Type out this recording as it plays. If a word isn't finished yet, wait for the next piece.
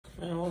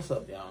Man, what's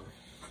up, y'all?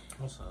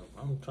 What's up?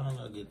 I'm trying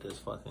to get this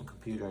fucking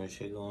computer and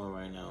shit going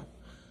right now,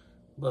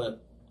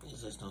 but it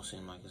just don't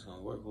seem like it's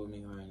gonna work with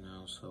me right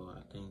now. So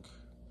I think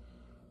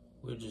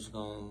we're just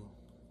gonna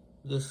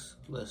let's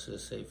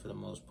just say for the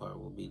most part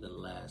will be the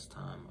last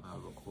time I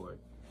record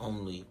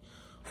only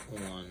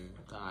on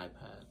the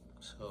iPad.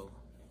 So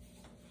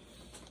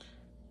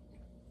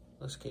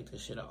let's kick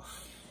this shit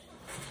off,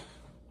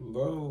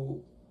 bro.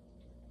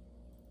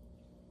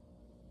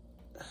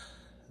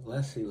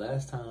 Let's see.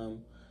 Last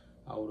time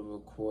I would have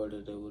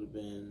recorded, it would have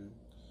been,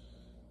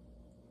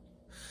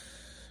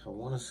 I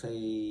want to say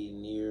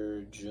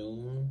near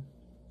June.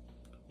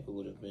 It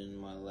would have been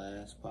my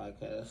last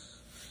podcast.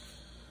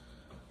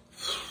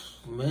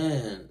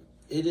 Man,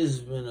 it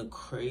has been a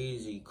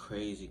crazy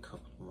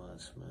couple of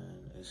months,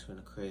 man. It's been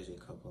a crazy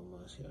couple of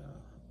months,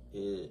 y'all.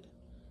 It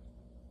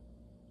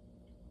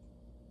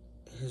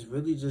has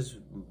really just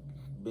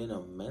been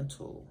a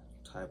mental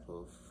type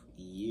of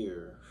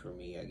year for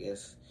me, I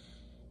guess.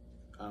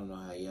 I don't know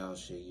how y'all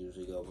shit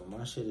usually go, but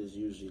my shit is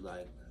usually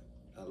like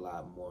a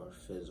lot more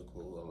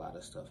physical, a lot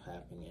of stuff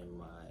happening in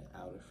my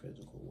outer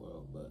physical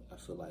world. But I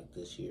feel like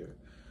this year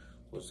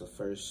was the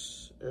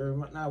first,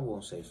 or I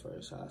won't say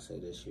first, I'll say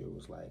this year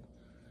was like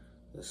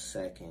the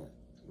second,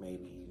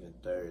 maybe even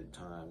third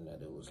time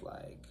that it was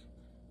like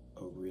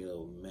a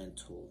real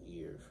mental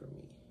year for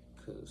me.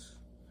 Because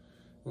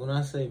when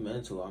I say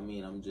mental, I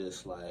mean I'm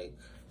just like,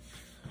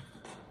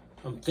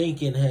 I'm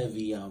thinking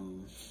heavy,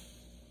 I'm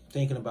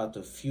thinking about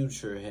the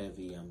future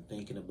heavy. I'm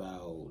thinking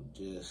about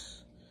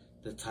just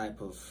the type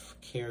of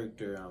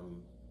character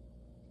I'm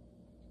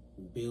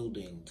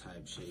building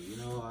type shit. You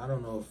know, I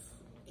don't know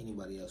if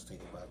anybody else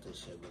think about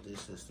this shit, but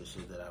this is the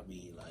shit that I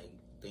be like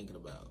thinking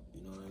about.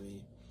 You know what I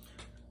mean?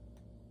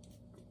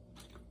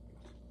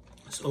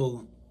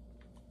 So,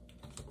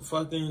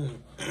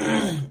 fucking,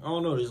 I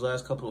don't know, these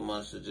last couple of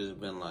months have just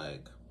been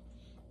like,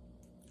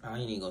 I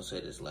ain't even gonna say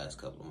this last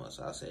couple of months.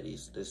 I'll say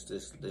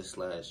this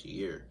last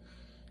year.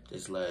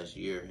 This last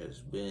year has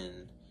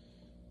been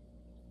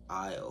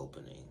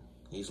eye-opening.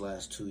 These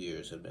last 2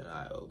 years have been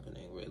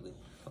eye-opening, really.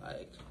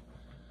 Like,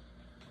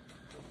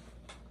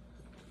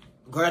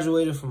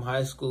 graduated from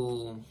high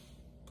school,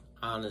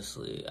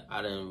 honestly,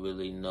 I didn't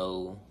really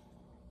know.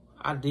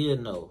 I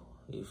did know,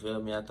 you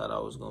feel me? I thought I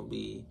was going to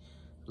be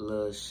a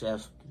little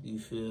chef, you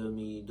feel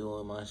me,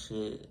 doing my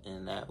shit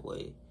in that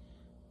way.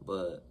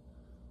 But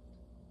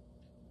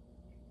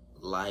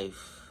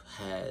life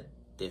had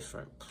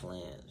different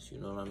plans,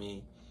 you know what I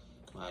mean?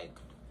 Like,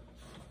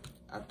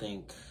 I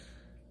think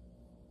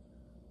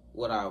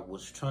what I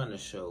was trying to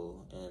show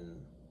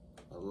in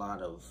a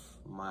lot of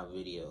my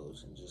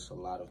videos and just a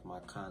lot of my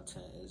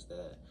content is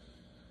that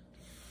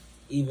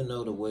even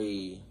though the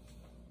way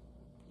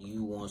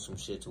you want some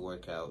shit to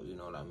work out, you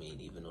know what I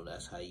mean, even though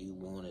that's how you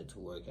want it to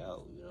work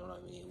out, you know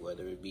what I mean,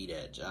 whether it be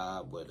that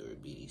job, whether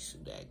it be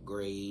that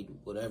grade,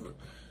 whatever,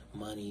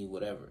 money,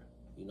 whatever,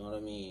 you know what I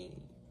mean,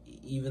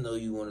 even though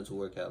you want it to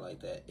work out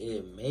like that,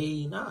 it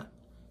may not.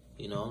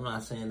 You know, I'm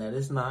not saying that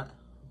it's not.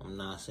 I'm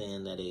not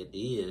saying that it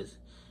is.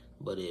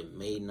 But it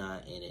may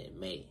not and it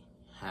may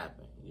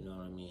happen. You know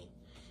what I mean?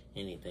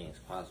 Anything is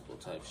possible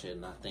type shit.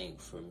 And I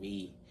think for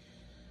me,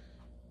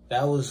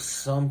 that was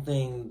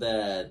something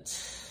that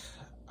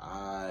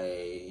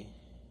I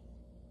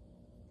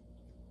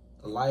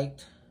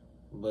liked.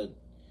 But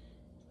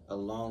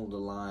along the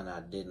line,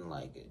 I didn't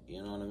like it.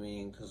 You know what I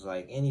mean? Because,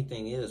 like,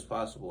 anything is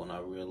possible. And I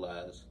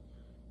realized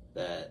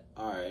that,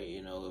 all right,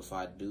 you know, if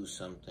I do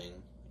something,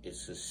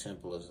 it's as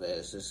simple as that.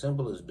 It's as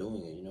simple as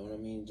doing it, you know what I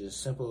mean?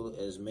 Just simple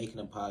as making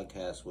a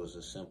podcast was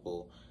as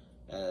simple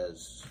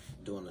as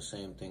doing the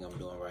same thing I'm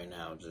doing right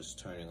now, just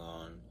turning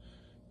on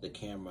the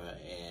camera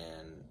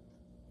and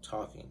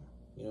talking,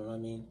 you know what I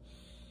mean?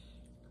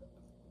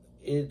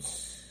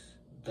 It's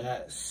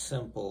that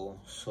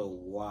simple, so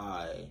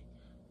why,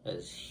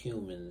 as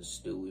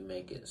humans, do we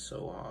make it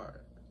so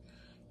hard?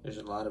 There's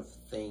a lot of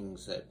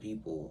things that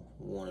people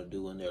want to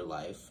do in their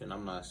life, and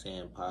I'm not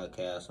saying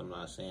podcasts, I'm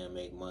not saying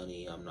make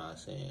money, I'm not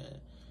saying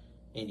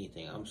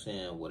anything. I'm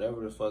saying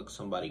whatever the fuck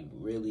somebody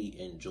really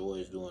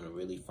enjoys doing and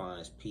really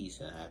finds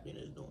peace and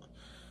happiness doing.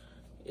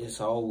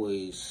 It's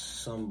always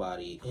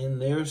somebody in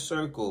their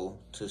circle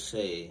to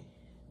say,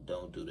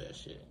 don't do that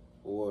shit,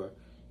 or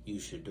you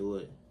should do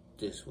it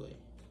this way,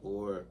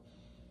 or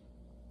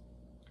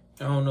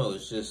I don't know,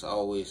 it's just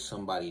always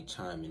somebody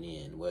chiming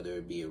in, whether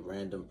it be a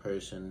random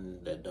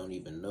person that don't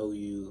even know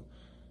you.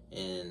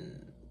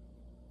 And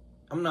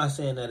I'm not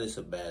saying that it's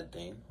a bad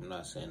thing.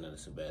 I'm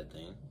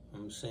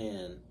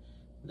saying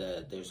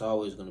that there's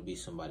always going to be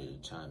somebody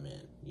to chime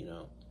in, you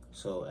know.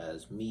 So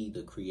as me,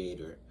 the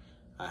creator,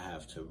 I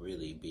have to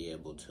really be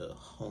able to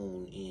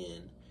hone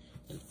in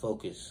and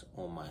focus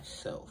on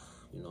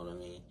myself, you know what I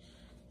mean?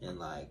 And,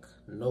 like,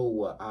 know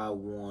what I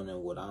want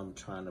and what I'm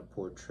trying to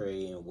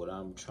portray and what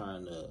I'm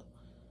trying to,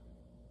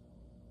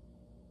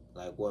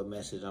 like, what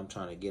message I'm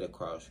trying to get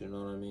across, you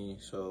know what I mean?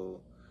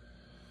 So,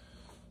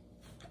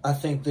 I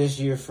think this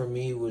year for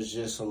me was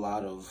just a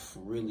lot of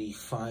really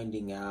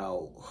finding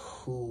out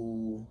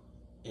who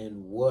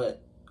and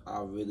what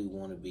I really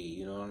want to be.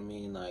 You know what I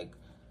mean? Like,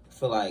 I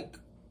feel like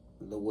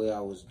the way I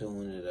was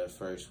doing it at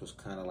first was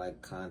kind of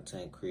like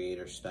content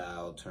creator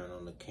style. Turn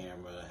on the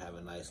camera, have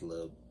a nice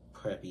little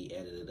preppy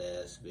edited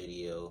ass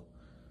video.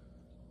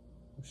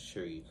 I'm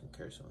sure you can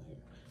curse on here,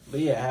 but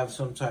yeah, have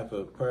some type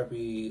of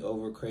preppy,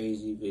 over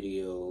crazy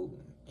video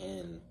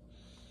and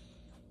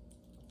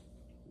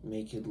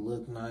make it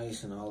look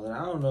nice and all that.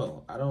 I don't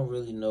know. I don't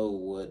really know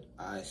what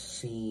I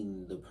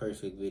seen the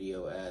perfect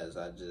video as.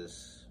 I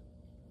just,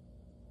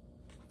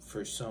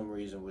 for some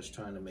reason, was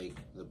trying to make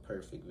the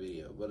perfect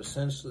video. But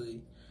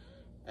essentially,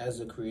 as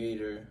a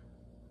creator,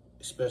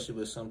 especially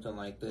with something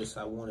like this,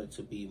 I want it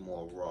to be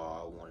more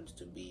raw. I want it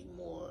to be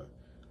more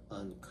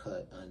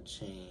uncut,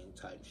 unchained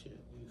type shit.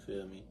 You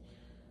feel me?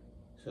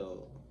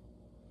 So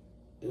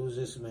it was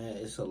just, man,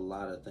 it's a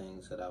lot of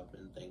things that I've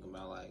been thinking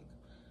about, like,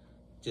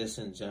 just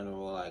in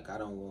general. Like, I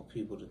don't want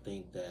people to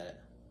think that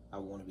I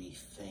want to be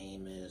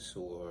famous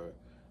or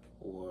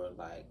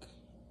like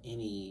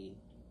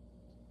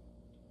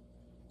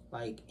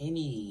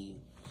any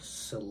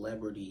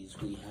celebrities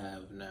we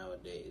have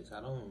nowadays.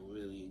 I don't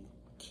really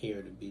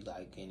care to be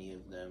like any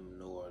of them,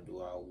 nor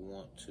do I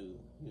want to.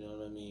 You know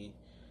what I mean?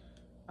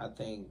 I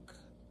think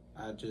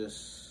I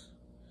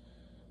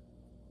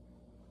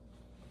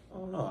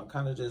don't know. I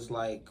kind of just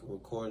like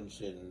recording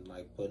shit and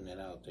like putting it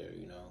out there,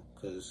 you know?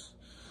 Because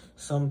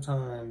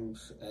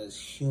sometimes as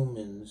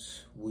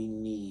humans, we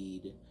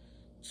need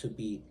to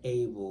be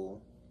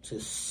able to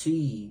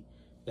see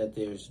that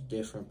there's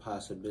different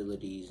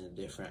possibilities and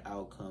different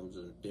outcomes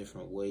and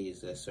different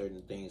ways that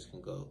certain things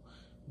can go.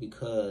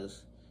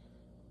 Because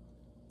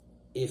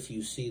if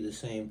you see the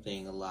same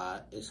thing a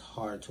lot, it's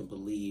hard to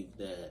believe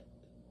that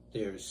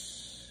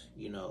there's,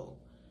 you know,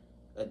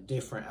 a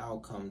different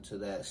outcome to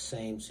that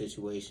same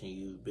situation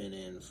you've been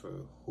in for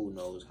who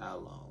knows how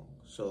long.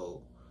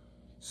 So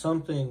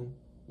something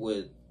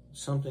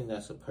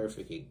that's a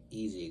perfect,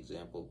 easy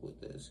example with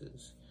this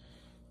is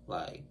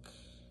like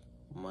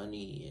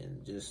money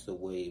and just the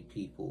way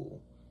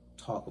people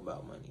talk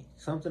about money.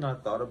 Something I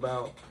thought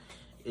about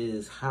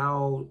is,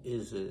 how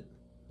is it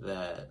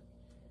that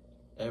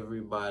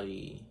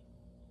everybody,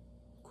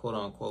 quote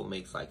unquote,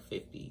 makes like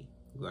 50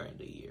 grand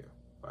a year,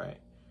 right?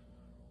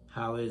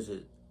 How is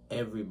it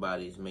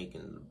everybody's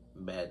making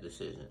bad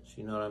decisions?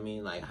 You know what I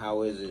mean? Like,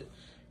 how is it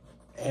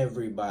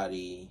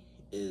everybody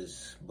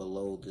is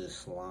below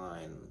this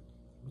line,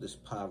 this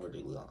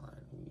poverty line?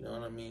 You know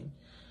what I mean?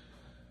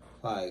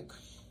 Like,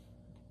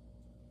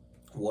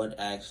 what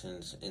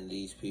actions in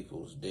these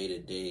people's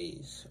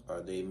day-to-days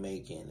are they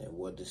making, and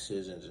what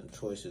decisions and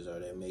choices are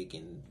they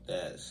making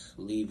that's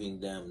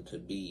leaving them to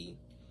be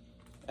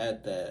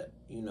at that,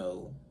 you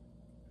know,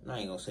 I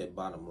ain't gonna say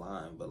bottom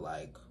line, but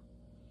like,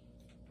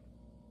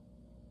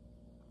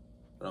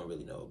 I don't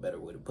really know a better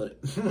way to put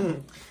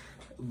it.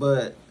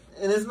 But,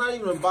 and it's not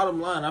even a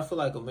bottom line. I feel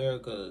like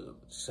America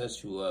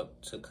sets you up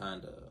to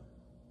kind of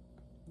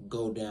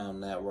go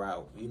down that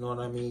route. You know what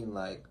I mean?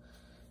 Like,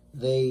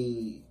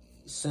 they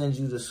send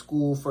you to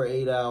school for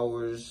 8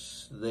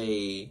 hours.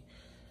 They,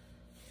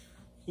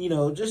 you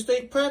know, just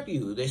they prep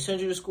you. They send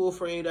you to school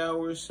for 8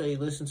 hours, say,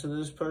 listen to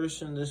this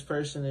person. This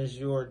person is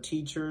your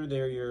teacher.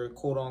 They're your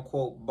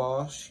quote-unquote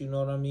boss. You know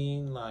what I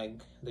mean?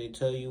 Like, they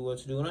tell you what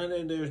to do. And I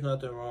think there's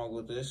nothing wrong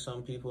with this.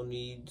 Some people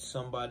need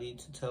somebody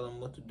to tell them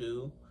what to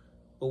do.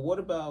 But what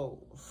about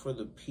for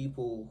the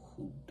people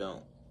who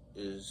don't,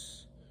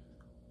 is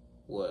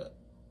what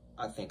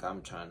I think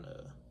I'm trying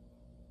to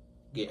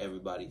get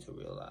everybody to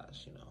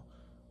realize, you know.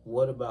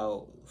 What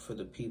about for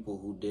the people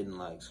who didn't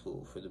like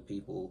school, for the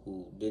people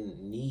who didn't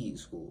need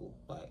school,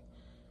 like,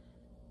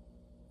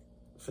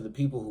 for the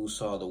people who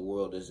saw the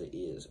world as it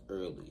is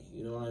early,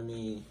 you know what I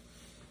mean?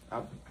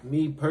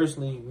 Me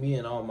personally, me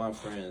and all my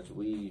friends,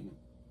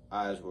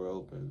 eyes were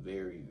open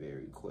very,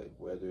 very quick,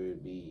 whether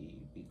it be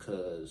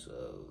because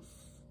of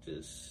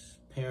just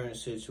parent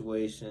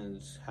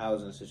situations,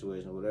 housing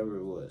situations, whatever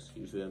it was,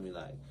 you feel me?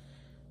 Like,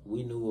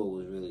 we knew what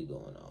was really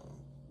going on,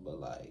 but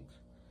like,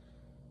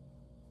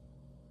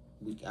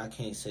 I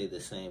can't say the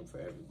same for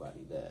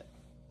everybody that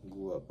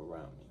grew up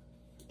around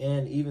me.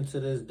 And even to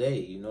this day,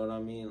 you know what I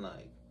mean?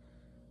 Like,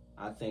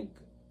 I think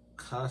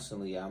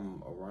constantly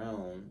I'm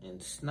around, and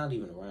it's not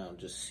even around,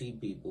 just see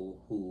people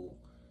who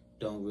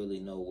don't really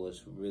know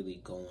what's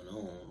really going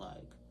on.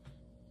 Like,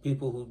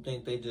 people who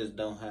think they just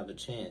don't have a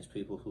chance.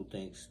 People who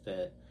thinks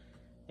that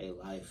a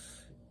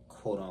life,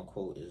 quote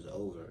unquote, is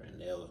over,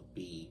 and they'll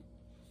be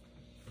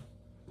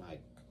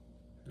like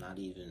not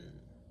even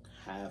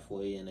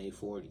halfway in their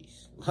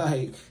 40s.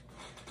 Like,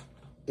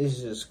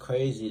 it's just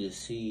crazy to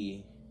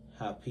see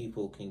how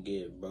people can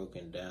get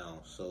broken down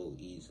so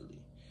easily.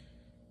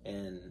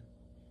 And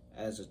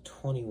as a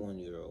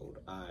 21-year-old,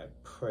 I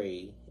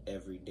pray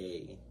every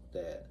day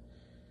that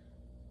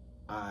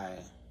I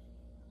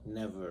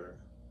never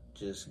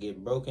just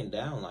get broken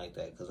down like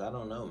that, because I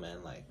don't know,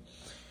 man. Like,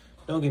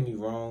 don't get me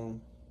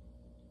wrong,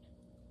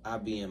 I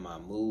be in my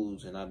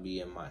moods and I be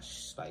in my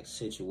like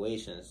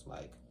situations.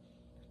 Like,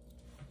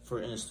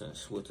 for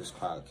instance, with this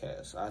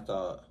podcast,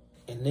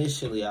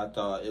 initially I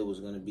thought it was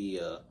going to be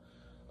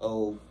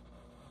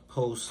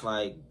post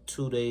like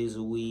 2 days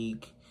a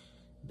week,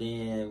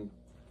 then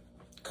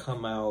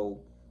come out,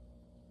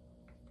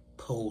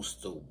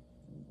 post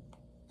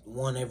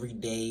one every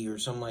day or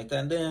something like that.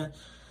 And then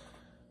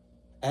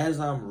as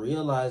I'm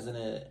realizing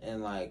it,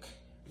 and like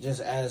just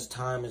as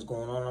time is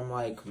going on, I'm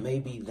like,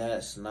 maybe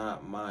that's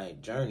not my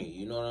journey.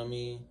 You know what I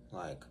mean?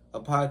 Like, a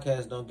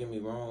podcast, don't get me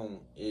wrong,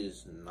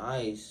 is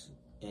nice,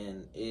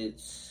 and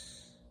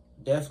it's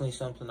definitely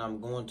something I'm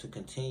going to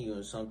continue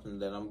and something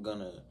that I'm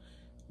gonna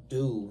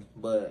do,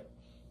 but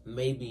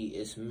maybe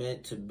it's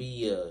meant to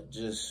be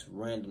just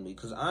randomly.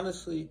 Because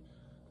honestly,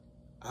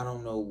 I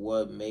don't know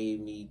what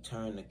made me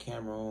turn the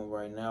camera on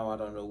right now. I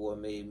don't know what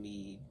made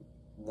me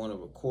want to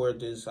record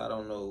this. I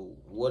don't know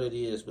what it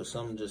is, but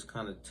something just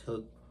kind of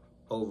took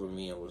over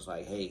me and was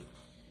like, hey,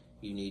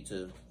 you need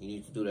to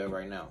do that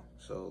right now.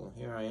 So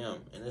here I am.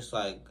 And it's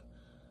like,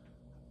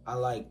 I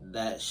like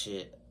that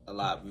shit a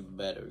lot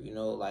better, you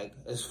know, like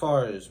as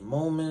far as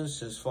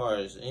moments, as far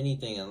as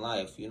anything in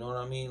life, you know what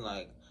I mean?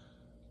 Like,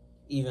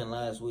 even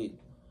last week,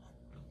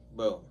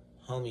 bro,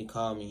 homie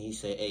called me. He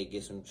said, hey,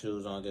 get some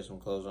shoes on, get some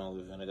clothes on,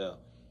 we're finna go.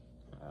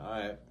 All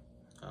right.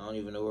 I don't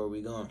even know where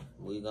we going.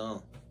 We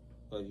gone.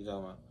 What you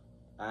talking about?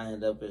 I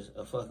ended up at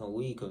a fucking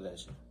weed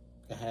convention.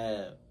 I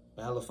had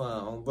hella fun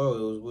on, bro.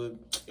 It was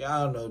with,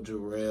 y'all know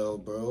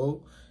Jarrell,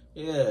 bro.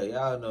 Yeah,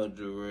 y'all know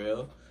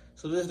Jarrell.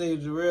 So this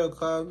nigga Jarrell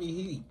called me.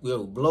 He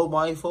will blow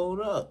my phone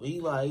up.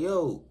 He like,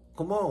 yo,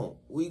 come on,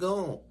 we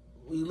gone.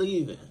 We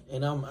leaving.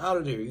 And I'm out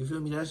of there. You feel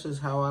me? That's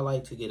just how I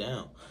like to get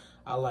down.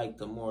 I like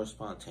the more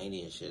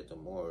spontaneous shit, the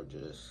more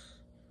just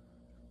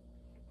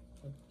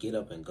get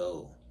up and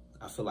go.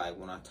 I feel like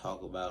when I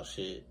talk about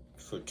shit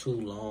for too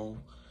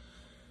long,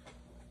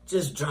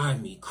 just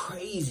drive me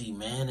crazy,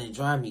 man. It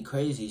drive me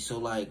crazy. So,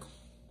 like,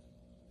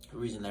 the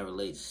reason that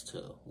relates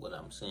to what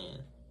I'm saying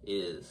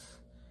is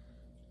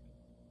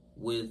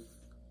with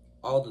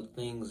all the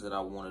things that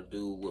I want to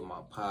do with my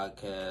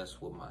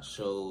podcast, with my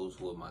shows,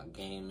 with my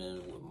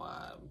gaming, with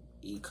my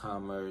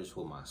e-commerce,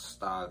 with my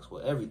stocks,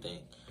 with everything,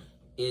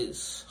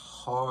 it's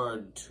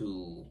hard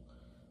to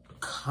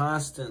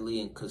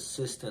constantly and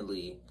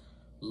consistently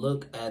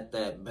look at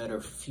that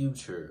better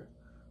future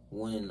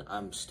when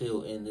I'm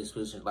still in this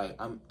position. Like,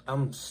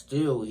 I'm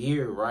still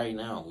here right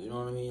now. You know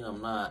what I mean?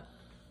 I'm not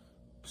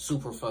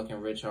super fucking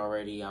rich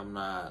already. I'm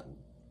not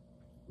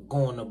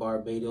going to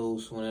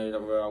Barbados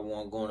whenever I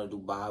want, going to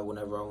Dubai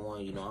whenever I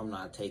want. You know, I'm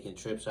not taking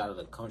trips out of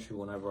the country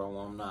whenever I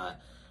want.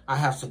 I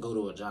have to go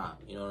to a job.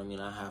 You know what I mean?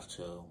 I have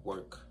to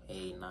work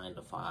a 9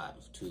 to 5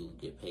 to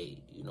get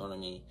paid. You know what I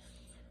mean?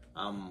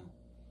 I'm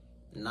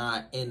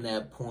not in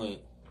that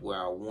point where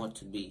I want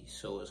to be.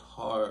 So it's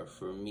hard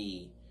for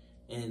me,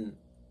 and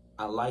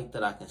I like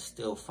that I can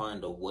still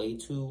find a way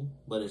to,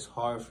 but it's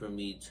hard for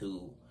me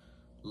to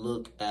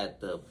look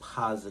at the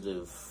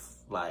positive,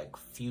 like,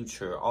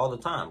 future all the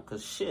time.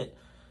 Cause shit,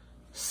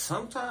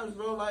 sometimes,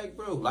 bro, like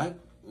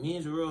me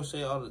and Jarrell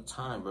say all the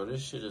time, bro,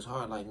 this shit is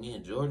hard. Like me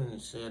and Jordan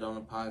said on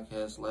the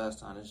podcast last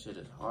time, this shit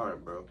is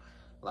hard, bro.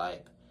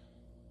 Like,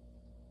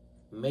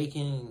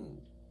 making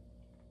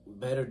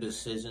better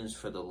decisions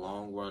for the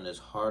long run is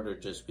harder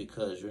just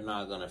because you're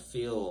not gonna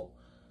feel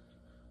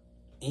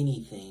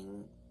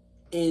anything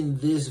in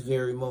this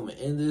very moment.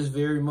 In this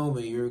very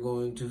moment, you're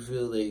going to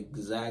feel the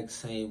exact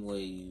same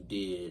way you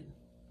did.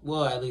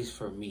 Well, at least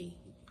for me,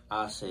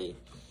 I say,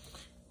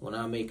 when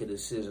I make a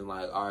decision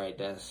like, all right,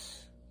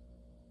 that's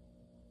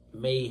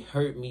may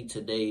hurt me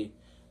today,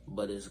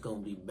 but it's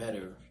going to be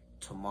better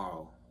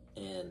tomorrow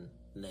and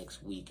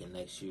next week and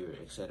next year,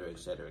 etc.,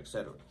 etc.,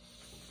 etc.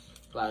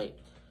 Like,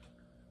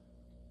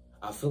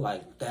 I feel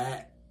like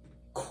that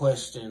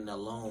question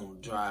alone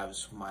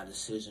drives my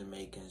decision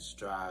making,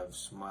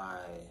 drives my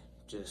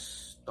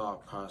just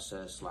thought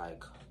process.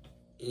 Like,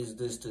 is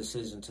this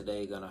decision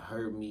today gonna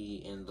hurt me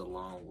in the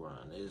long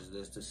run? Is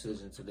this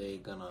decision today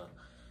gonna,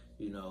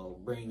 you know,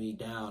 bring me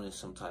down in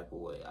some type of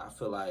way? I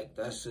feel like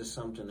that's just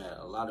something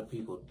that a lot of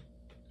people,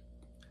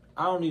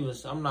 I'm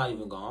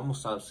gonna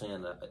stop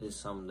saying that it's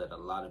something that a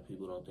lot of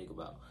people don't think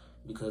about,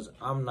 because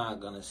I'm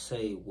not gonna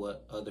say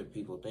what other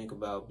people think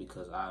about,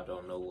 because I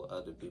don't know what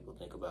other people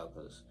think about,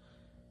 because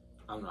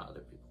I'm not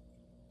other people.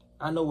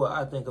 I know what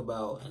I think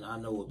about, and I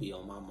know what be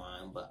on my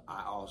mind, but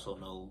I also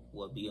know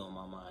what be on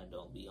my mind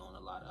don't be on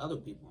a lot of other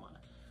people's mind.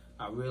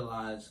 I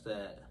realize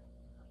that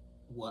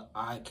what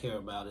I care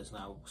about is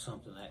not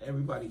something that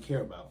everybody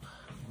care about.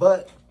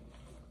 But,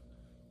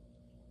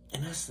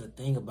 and that's the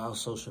thing about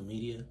social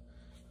media,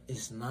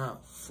 it's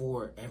not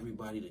for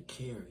everybody to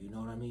care, you know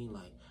what I mean?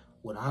 Like,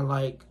 what I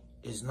like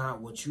is not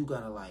what you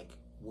gotta like.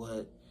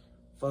 What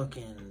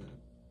fucking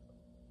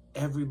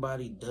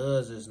everybody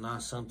does is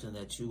not something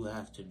that you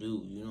have to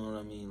do. You know what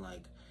I mean? Like,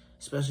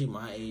 especially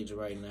my age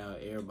right now,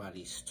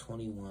 everybody's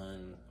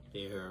 21,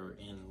 they're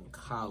in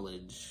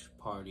college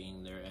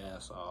partying their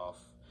ass off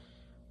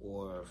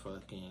or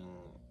fucking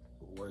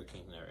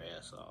working their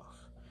ass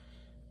off.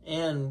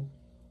 And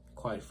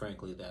quite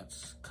frankly,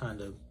 that's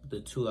kind of the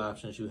two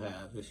options you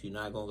have. If you're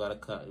not gonna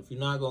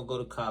go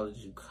to college,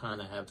 you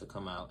kind of have to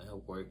come out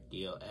and work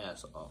your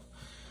ass off.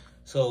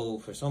 So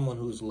for someone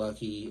who's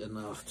lucky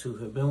enough to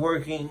have been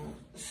working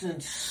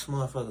since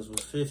motherfuckers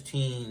was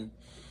 15,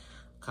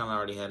 kind of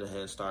already had a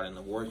head start in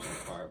the working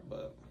part,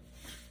 but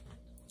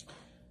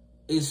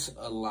it's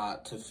a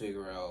lot to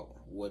figure out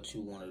what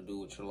you want to do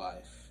with your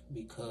life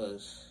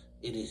because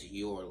it is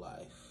your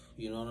life.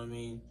 You know what I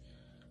mean?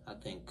 I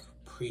think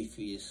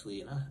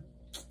previously, and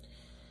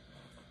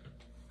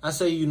I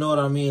say you know what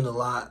I mean a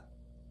lot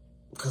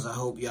because I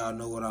hope y'all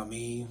know what I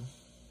mean,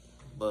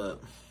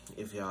 but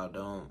if y'all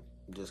don't,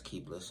 just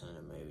keep listening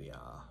and maybe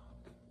y'all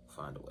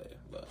find a way.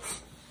 But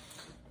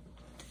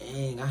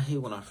dang, I hate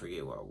when I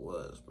forget where I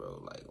was, bro,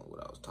 like what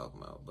I was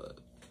talking about, but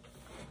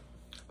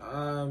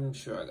I'm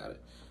sure I got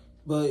it.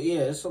 But yeah,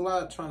 it's a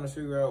lot trying to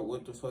figure out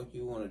what the fuck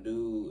you want to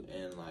do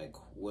and like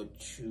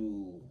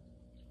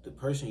the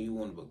person you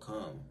want to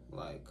become.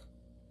 Like,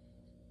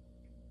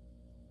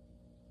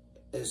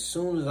 as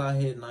soon as I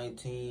hit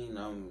 19,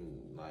 I'm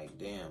like,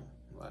 damn,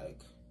 like,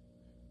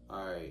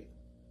 all right,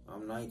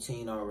 I'm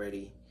 19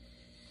 already.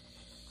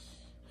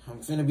 I'm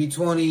finna be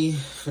 20,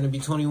 finna be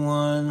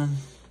 21.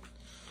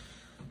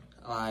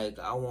 Like,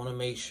 I want to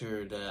make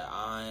sure that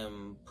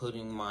I'm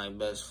putting my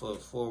best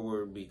foot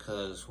forward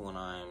because when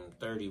I'm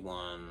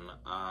 31,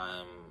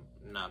 I'm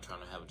not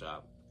trying to have a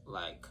job.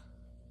 Like,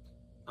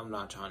 I'm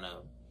not trying to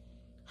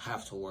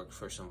have to work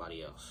for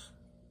somebody else,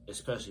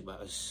 especially by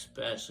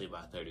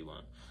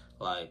 31.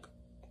 Like,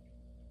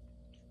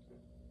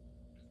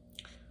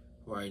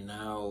 right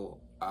now,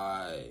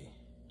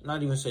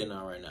 not even saying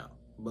not right now,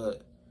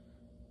 but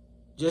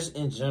just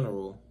in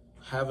general,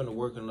 having to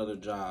work another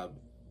job,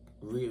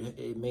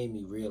 it made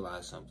me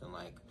realize something.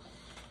 Like,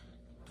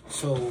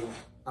 so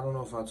I don't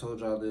know if I told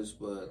y'all this,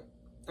 but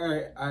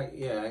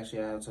actually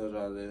I have told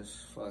y'all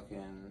this.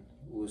 Fucking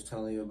was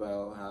telling you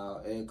about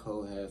how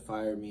Edco had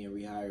fired me and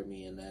rehired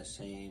me in that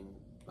same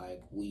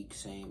like week,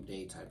 same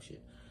day type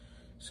shit.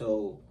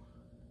 So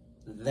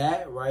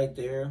that right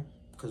there,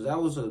 because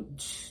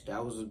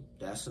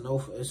it's an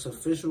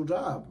official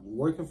job.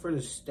 Working for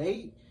the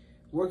state,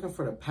 working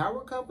for the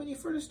power company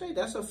for the state,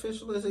 that's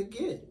official as it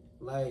get.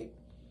 Like,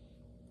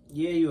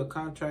 yeah, you're a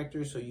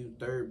contractor, so you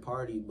third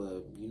party,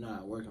 but you're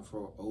not working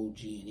for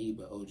OG&E,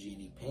 but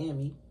OG&E paying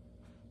me.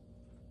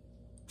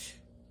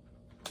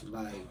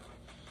 Like,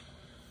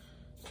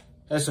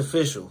 that's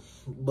official.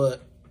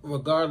 But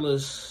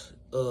regardless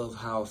of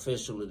how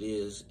official it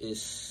is,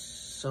 it's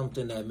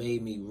something that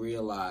made me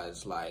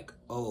realize, like,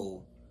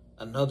 oh,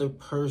 another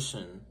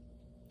person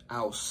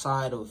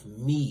outside of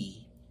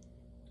me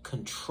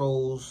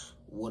controls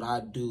what I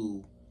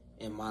do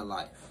in my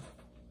life.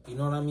 You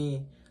know what I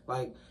mean?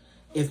 Like,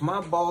 if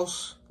my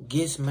boss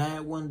gets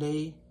mad one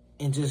day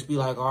and just be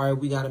like, all right,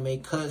 we got to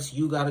make cuts.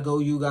 You got to go,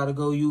 you got to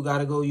go, you got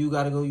to go, you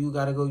got to go, you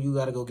got to go, you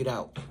got to go, get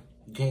out.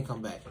 You can't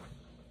come back.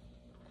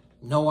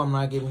 No, I'm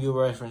not giving you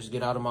a reference.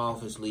 Get out of my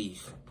office,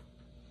 leave.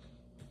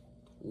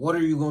 What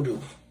are you going to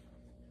do?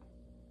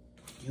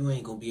 You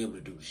ain't going to be able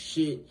to do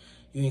shit.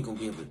 You ain't going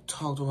to be able to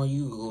talk to one.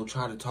 You could go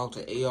try to talk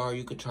to AR.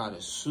 You could try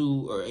to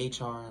sue, or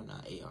HR,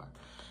 not AR.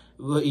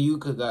 But you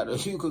could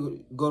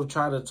go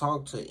try to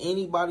talk to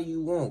anybody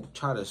you want.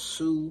 Try to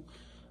sue.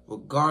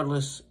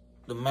 Regardless,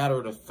 the matter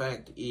of the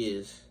fact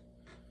is,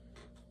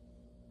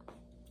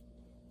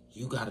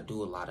 you got to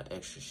do a lot of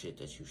extra shit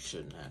that you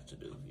shouldn't have to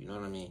do. You know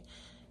what I mean?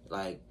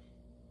 Like,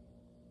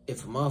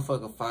 if a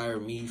motherfucker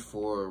fired me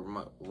for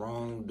my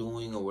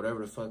wrongdoing or whatever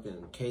the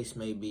fucking case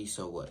may be,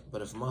 so what?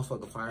 But if a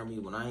motherfucker fired me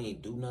when I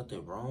ain't do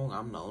nothing wrong,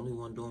 I'm the only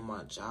one doing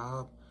my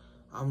job,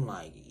 I'm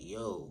like,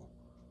 yo,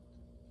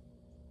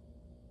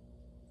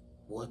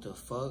 what the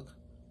fuck?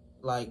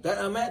 Like,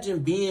 that, imagine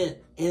being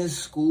in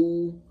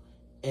school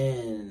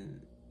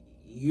and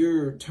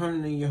you're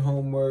turning in your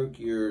homework,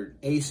 you're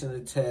acing the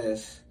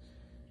test,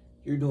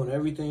 you're doing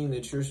everything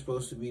that you're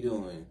supposed to be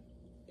doing,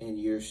 and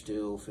you're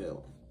still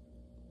failing.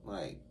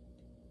 Like,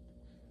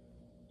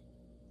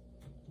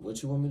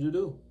 what you want me to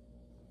do?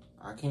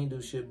 I can't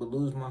do shit but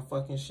lose my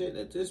fucking shit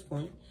at this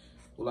point.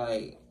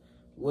 Like,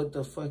 what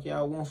the fuck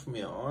y'all want from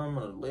me? An arm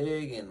and a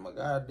leg and my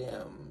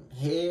goddamn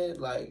head?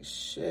 Like,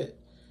 shit.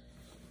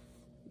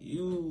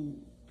 You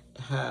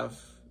have,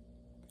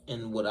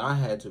 and what I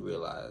had to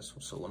realize,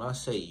 so when I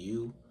say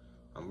you,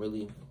 I'm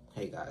really,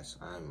 hey guys,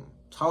 I'm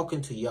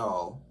talking to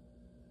y'all,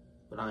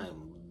 but I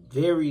am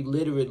very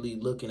literally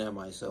looking at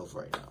myself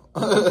right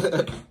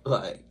now.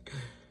 Like,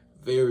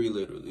 very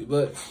literally.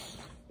 But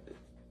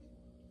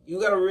you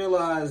gotta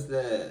realize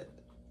that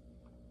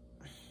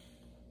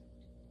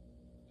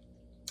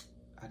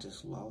I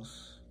just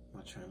lost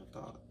my train of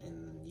thought,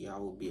 and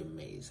y'all will be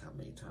amazed how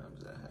many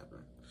times that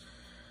happened.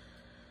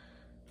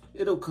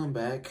 It'll come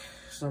back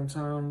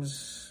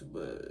sometimes,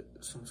 but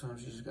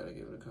sometimes you just gotta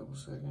give it a couple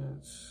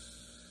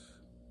seconds.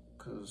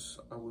 Cause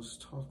I was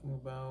talking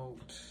about,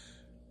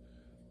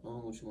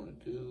 what you wanna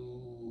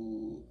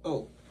do?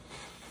 Oh,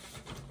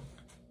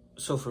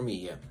 so for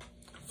me,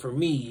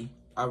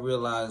 I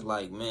realized,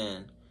 like,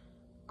 man,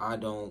 I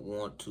don't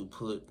want to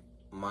put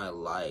my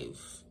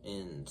life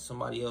in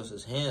somebody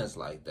else's hands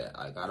like that.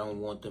 Like, I don't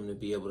want them to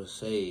be able to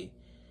say,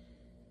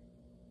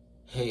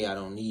 hey, I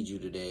don't need you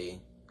today,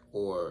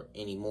 or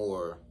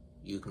anymore,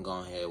 you can go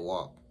ahead and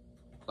walk.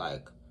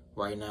 Like,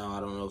 right now, I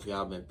don't know if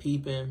y'all been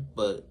peeping,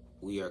 but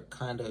we are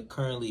kind of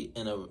currently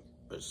in a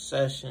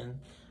recession.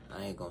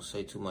 I ain't gonna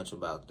say too much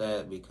about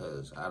that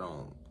because I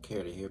don't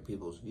care to hear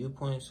people's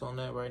viewpoints on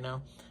that right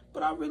now.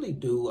 But I really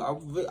do.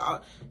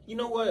 You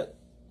know what?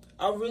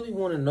 I really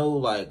want to know,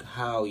 like,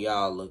 how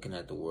y'all looking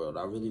at the world.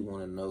 I really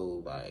want to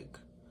know, like,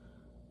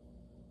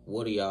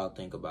 what do y'all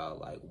think about,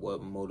 like,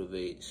 what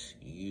motivates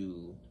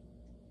you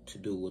to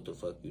do what the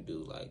fuck you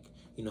do? Like,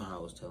 you know how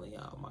I was telling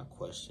y'all my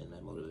question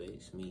that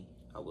motivates me.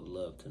 I would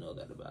love to know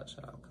that about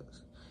y'all,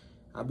 because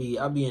I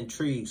be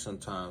intrigued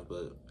sometimes,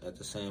 but at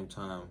the same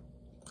time,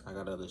 I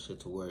got other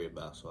shit to worry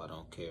about, so I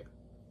don't care.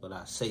 But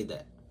I say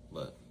that,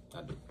 but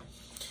I do.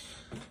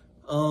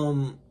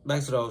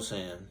 Back to what I was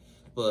saying.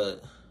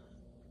 But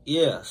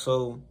yeah,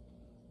 so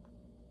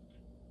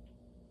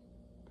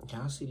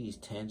y'all see these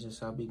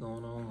tangents I be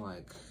going on?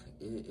 Like,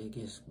 it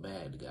gets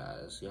bad,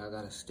 guys. Y'all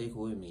gotta stick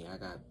with me. I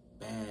got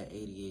bad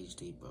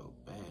ADHD, bro.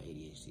 Bad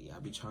ADHD. I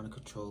be trying to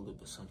control it,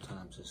 but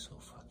sometimes it's so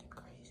fucking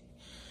crazy.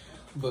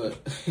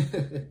 But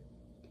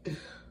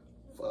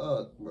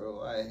fuck,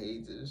 bro. I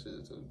hate this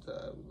shit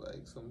sometimes.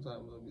 Like,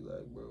 sometimes I'll be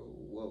like, bro,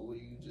 what were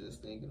you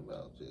just thinking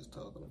about, just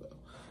talking about?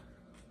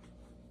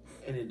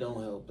 And it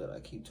don't help that I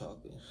keep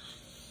talking.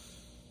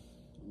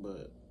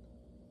 But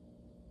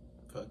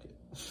fuck it.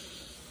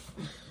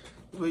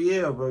 But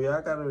yeah, bro,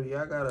 y'all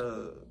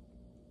gotta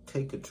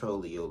take control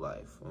of your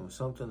life.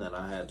 Something that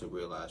I had to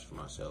realize for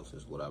myself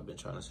is what I've been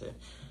trying to say.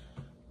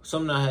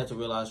 Something I had to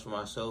realize for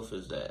myself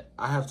is that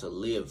I have to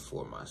live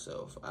for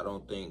myself. I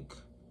don't think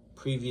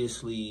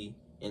previously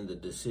in the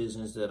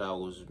decisions that I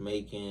was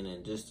making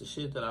and just the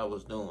shit that I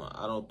was doing,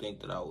 I don't think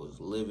that I was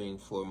living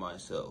for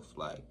myself.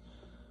 Like,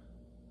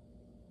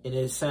 and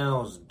it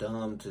sounds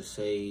dumb to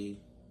say,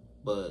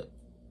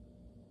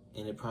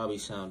 and it probably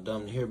sounds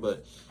dumb to hear,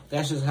 but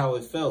that's just how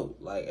it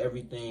felt. Like,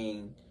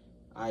 everything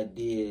I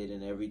did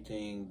and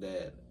everything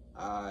that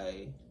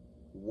I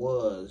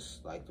was,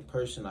 like the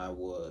person I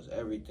was,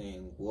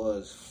 everything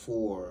was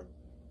for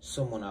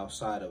someone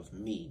outside of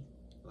me.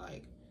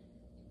 Like,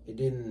 it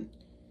didn't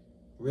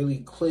really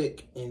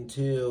click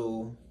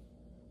until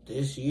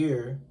this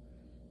year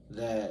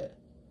that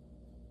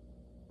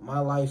my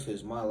life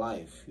is my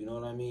life. You know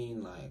what I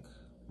mean? Like,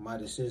 my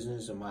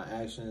decisions and my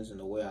actions and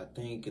the way I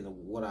think and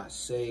what I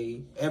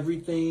say,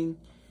 everything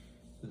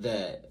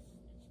that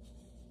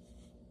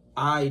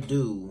I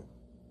do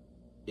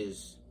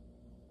is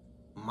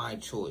my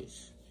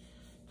choice.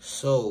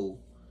 So,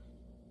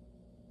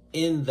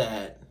 in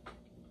that,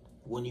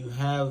 when you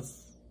have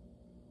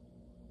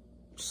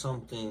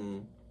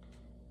something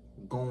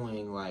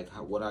going like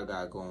what I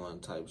got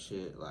going type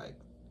shit, like,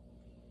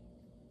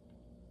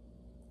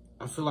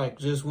 I feel like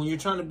just when you're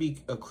trying to be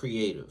a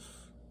creative,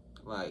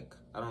 like,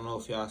 I don't know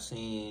if y'all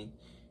seen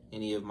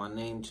any of my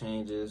name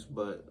changes,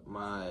 but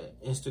my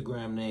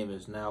Instagram name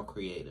is now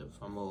Creative.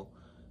 I'm gonna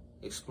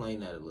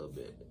explain that a little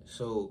bit.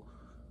 So,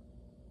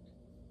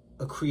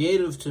 a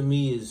creative to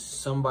me is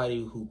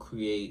somebody who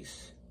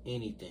creates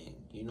anything.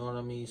 You know what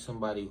I mean?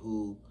 Somebody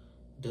who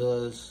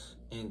does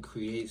and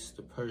creates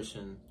the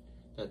person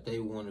that they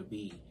want to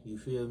be. You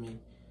feel me?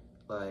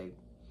 Like,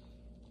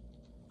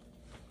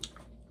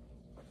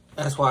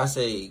 that's why I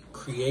say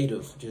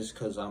creative, just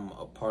because I'm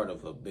a part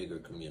of a bigger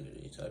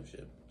community type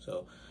shit.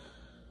 So,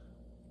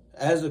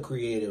 as a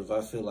creative,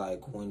 I feel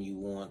like when you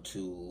want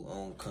to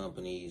own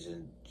companies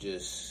and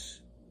just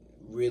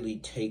really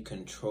take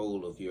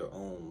control of your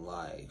own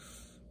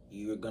life,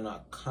 you're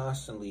gonna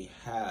constantly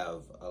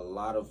have a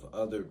lot of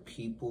other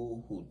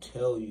people who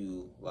tell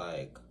you,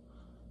 like,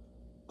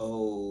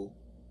 oh,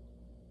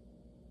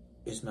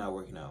 it's not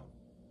working out.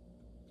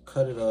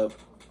 Cut it up,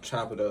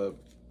 chop it up,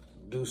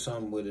 do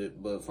something with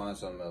it, but find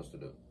something else to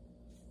do.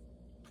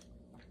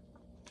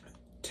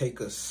 Take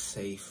a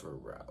safer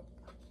route.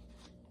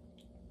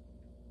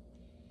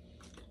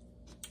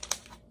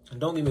 And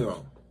don't get me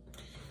wrong.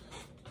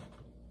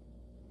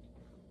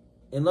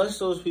 Unless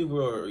those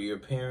people are your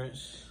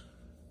parents,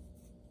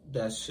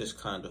 that's just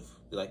kind of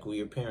like, well,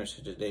 your parents,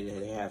 they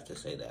have to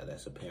say that.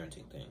 That's a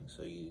parenting thing.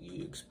 So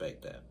you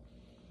expect that.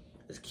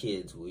 As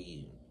kids,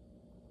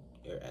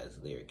 or as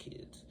their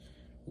kids,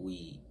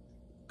 we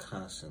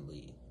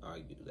constantly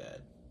argue that,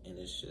 and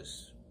it's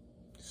just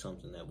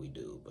something that we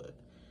do, but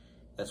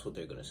that's what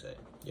they're going to say.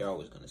 They're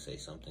always going to say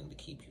something to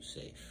keep you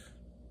safe.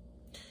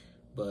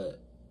 But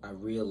I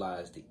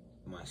realized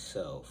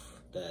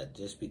myself that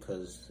just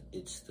because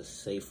it's the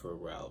safer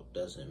route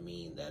doesn't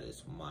mean that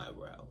it's my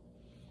route.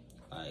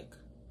 Like,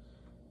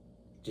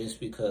 just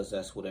because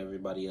that's what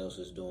everybody else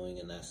is doing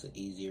and that's the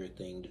easier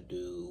thing to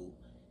do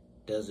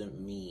doesn't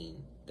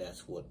mean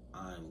that's what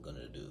I'm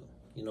gonna do.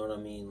 You know what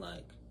I mean?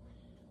 Like,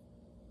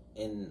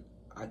 and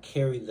I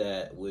carry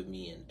that with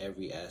me in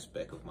every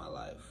aspect of my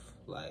life.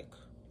 Like,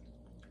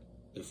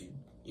 if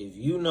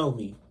you know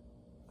me,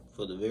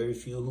 for the very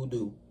few who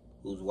do,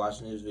 who's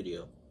watching this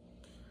video,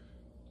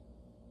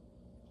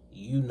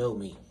 you know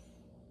me.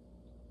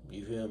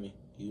 You feel me?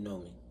 You know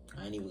me.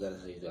 I ain't even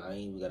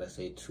gotta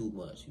say too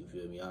much. You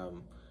feel me?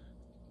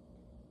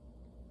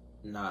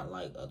 not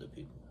like other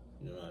people.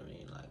 You know what I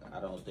mean? Like, I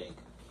don't think,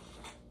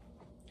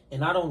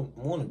 and I don't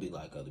want to be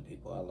like other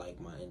people. I like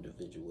my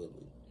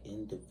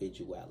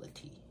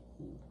individuality.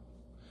 Ooh.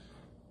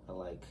 I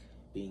like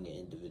being an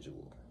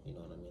individual. You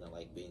know what I mean? I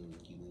like being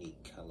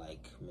unique. I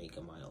like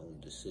making my own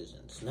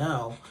decisions.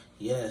 Now,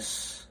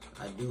 yes,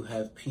 I do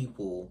have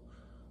people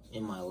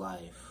in my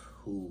life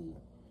who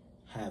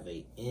have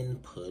a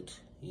input,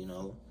 you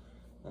know,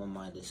 on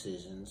my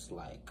decisions.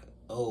 Like,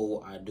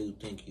 oh, I do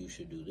think you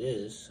should do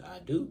this. I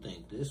do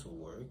think this will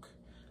work.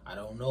 I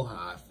don't know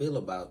how I feel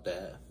about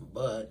that,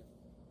 but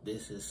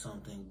this is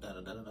something,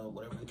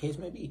 whatever the case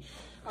may be.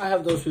 I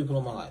have those people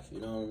in my life, you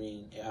know what I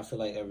mean? I feel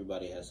like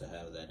everybody has to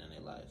have that in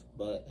their life.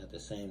 But at the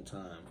same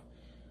time,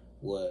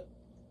 what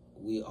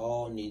we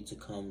all need to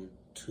come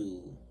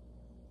to,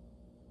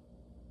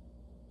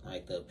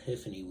 like the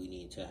epiphany we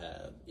need to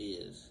have,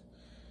 is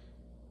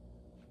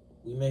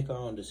we make our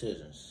own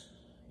decisions.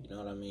 You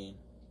know what I mean?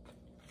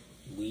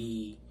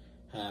 We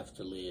have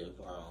to live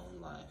our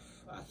own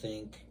life. I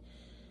think,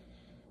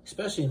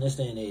 especially in this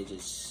day and age,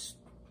 it's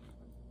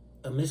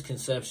a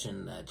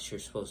misconception that you're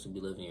supposed to be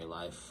living your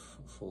life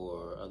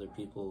for other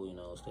people. You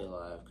know, stay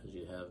alive because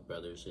you have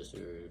brother,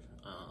 sister,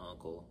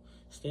 uncle.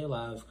 Stay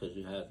alive because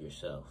you have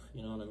yourself.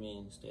 You know what I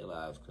mean? Stay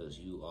alive because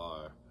you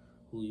are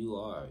who you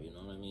are. You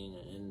know what I mean?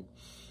 And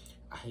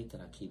I hate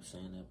that I keep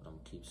saying that, but I'm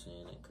going to keep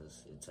saying it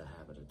because it's a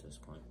habit at this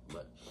point.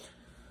 But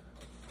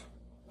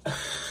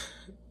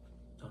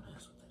don't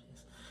ask what that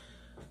is.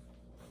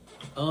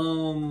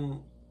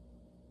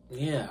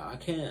 Yeah,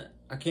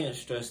 I can't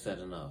stress that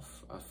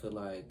enough. I feel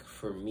like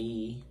for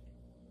me,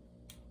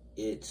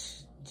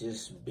 it's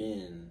just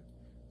been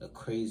a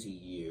crazy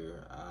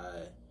year.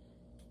 I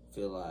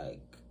feel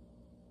like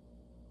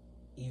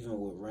even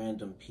with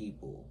random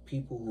people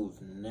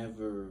who've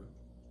never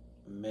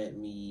met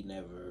me,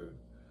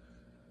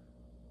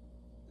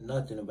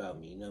 nothing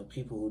about me, you know,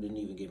 people who didn't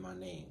even get my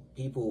name,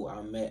 people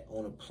I met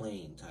on a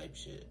plane type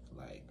shit.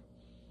 Like,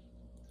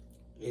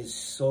 it's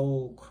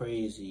so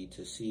crazy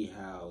to see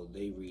how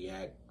they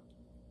react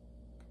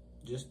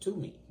just to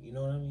me, you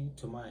know what I mean?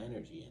 To my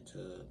energy and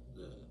to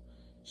the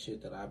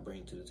shit that I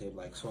bring to the table.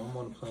 Like, so I'm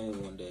on a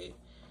plane one day,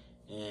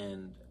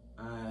 and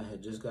I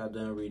had just got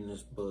done reading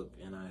this book,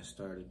 and I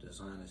started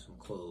designing some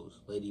clothes.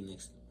 Lady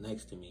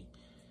next to me,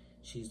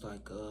 she's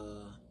like,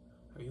 are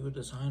you a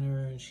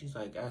designer? And she's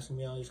like asking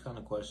me all these kind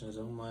of questions.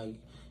 And I'm like,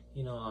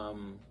 you know,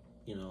 I'm,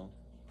 you know,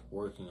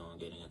 working on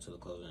getting into the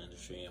clothing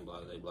industry and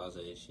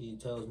blase. She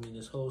tells me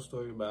this whole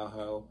story about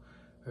how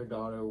her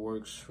daughter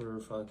works for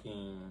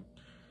fucking,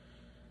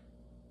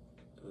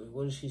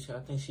 what did she say? I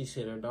think she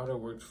said her daughter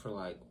worked for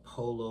like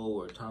Polo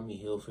or Tommy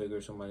Hilfiger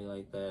or somebody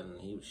like that,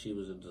 and she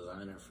was a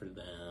designer for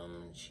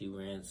them. She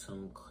ran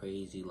some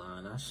crazy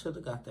line. I should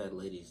have got that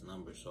lady's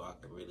number so I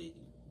could really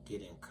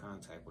get in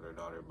contact with her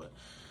daughter, but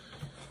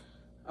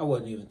I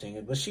wasn't even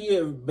thinking. But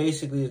she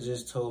basically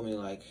just told me,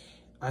 like,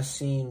 I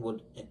seen what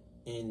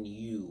in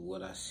you,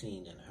 what I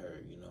seen in her,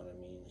 you know what I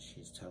mean?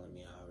 She's telling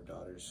me how her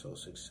daughter's so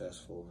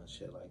successful and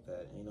shit like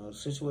that. You know,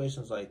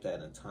 situations like that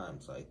and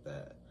times like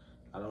that,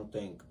 I don't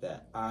think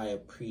that I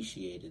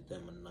appreciated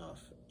them enough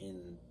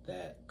in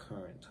that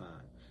current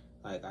time.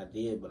 Like, I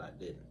did, but I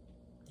didn't.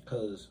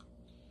 Because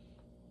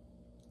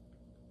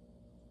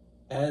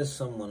as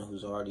someone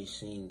who's already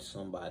seen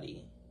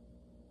somebody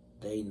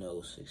they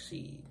know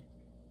succeed,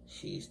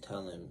 she's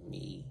telling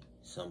me,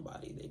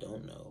 somebody they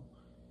don't know,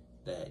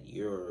 that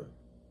you're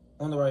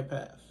on the right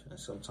path. And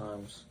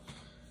sometimes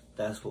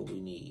that's what we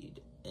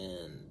need.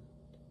 And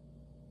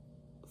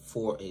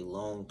for a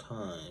long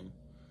time,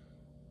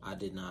 I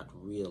did not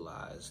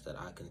realize that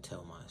I can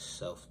tell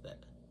myself that.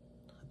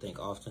 I think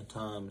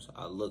oftentimes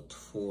I looked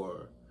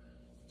for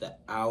the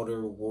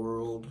outer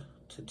world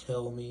to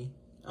tell me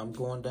I'm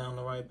going down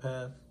the right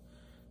path,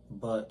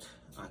 but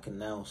I can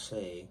now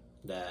say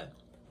that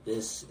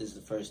this is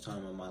the first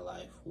time in my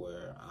life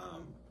where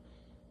I'm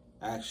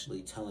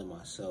actually telling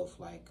myself,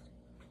 like,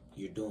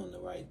 you're doing the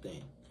right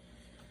thing.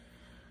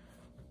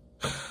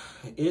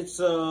 It's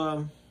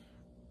a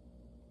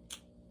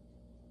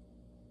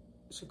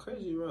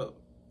crazy road.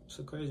 It's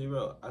a crazy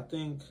road. I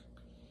think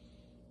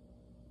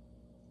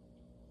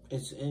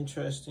it's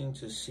interesting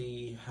to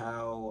see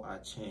how I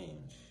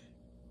change.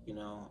 You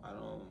know, I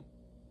don't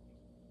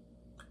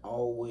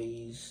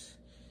always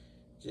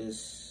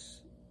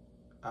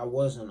I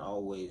wasn't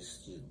always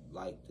just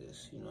like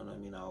this. You know what I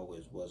mean? I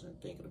always wasn't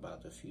thinking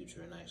about the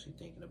future and actually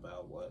thinking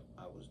about what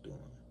I was doing.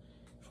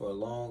 For a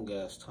long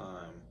ass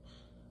time,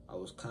 I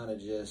was kind of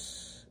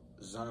just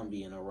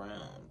zombieing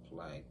around,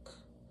 like,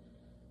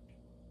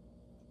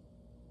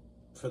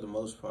 for the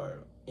most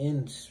part,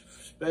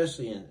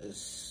 especially in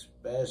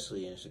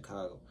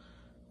Chicago.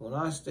 When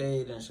I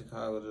stayed in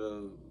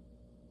Chicago,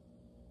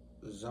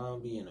 the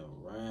zombieing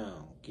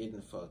around,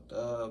 getting fucked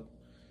up,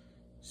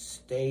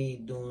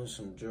 stayed doing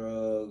some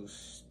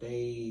drugs,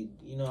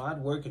 you know, I'd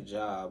work a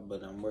job,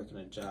 but I'm working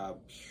a job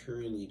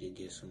purely to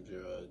get some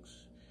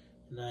drugs.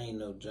 And I ain't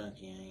no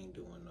junkie, I ain't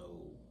doing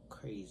no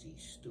crazy,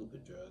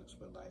 stupid drugs,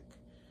 but like,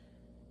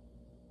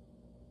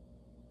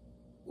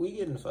 we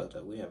getting fucked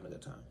up. We having a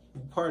good time.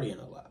 We partying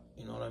a lot.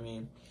 You know what I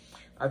mean?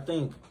 I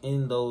think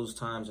in those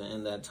times and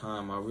in that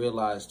time, I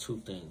realized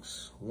two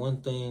things.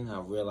 One thing,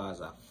 I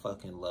realized I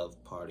fucking love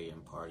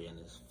partying.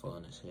 Partying is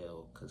fun as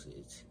hell because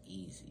it's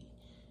easy.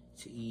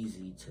 It's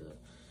easy to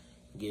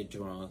get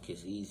drunk.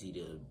 It's easy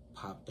to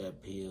pop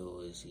that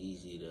pill. It's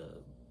easy to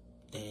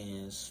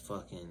dance,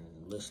 fucking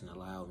listen to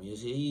loud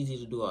music. It's easy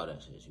to do all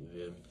that shit, you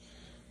feel me?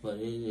 But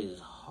it is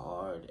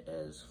hard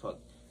as fuck.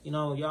 You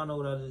know, y'all know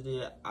what I just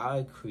did?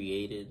 I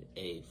created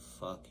a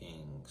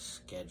fucking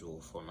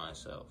schedule for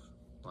myself.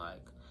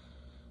 Like,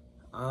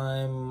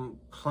 I'm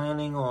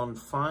planning on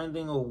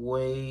finding a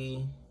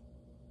way.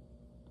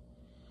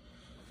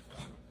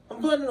 I'm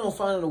planning on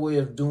finding a way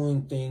of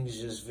doing things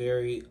just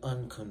very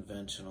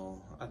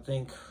unconventional. I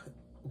think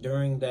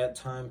during that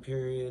time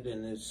period,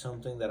 and it's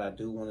something that I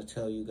do want to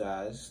tell you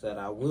guys, that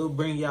I will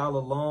bring y'all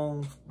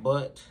along,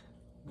 but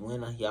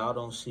when y'all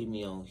don't see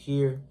me on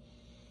here,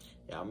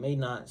 y'all may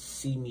not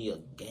see me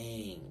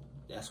again.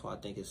 That's why I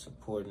think it's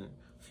important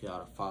for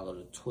y'all to follow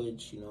the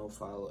Twitch, you know,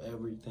 follow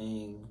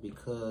everything,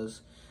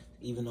 because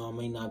even though I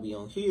may not be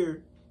on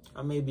here,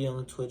 I may be on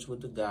the Twitch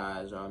with the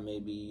guys, or I may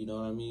be, you know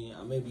what I mean?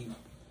 I may be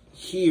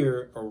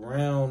here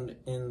around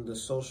in the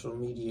social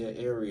media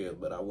area,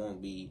 but I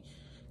won't be,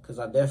 because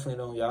I definitely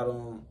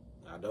don't,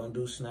 I don't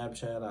do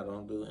Snapchat, I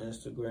don't do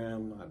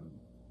Instagram, I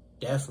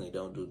definitely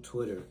don't do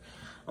Twitter.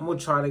 I'm going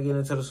to try to get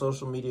into the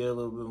social media a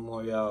little bit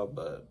more, y'all,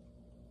 but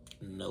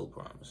no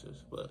promises.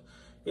 But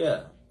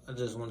yeah, I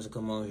just wanted to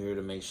come on here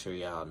to make sure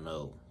y'all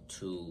know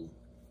to,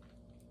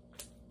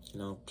 you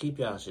know, keep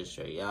y'all shit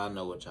straight. Y'all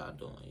know what y'all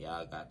doing.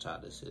 Y'all got y'all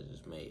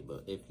decisions made.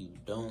 But if you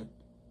don't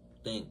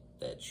think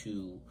that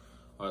you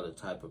are the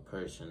type of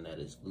person that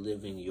is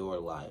living your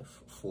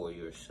life for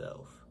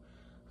yourself,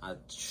 I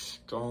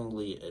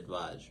strongly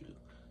advise you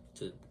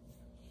to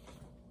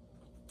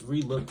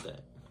relook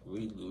that,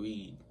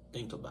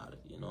 think about it.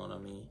 You know what I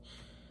mean?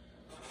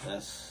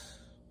 That's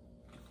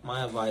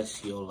my advice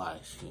to your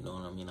life. You know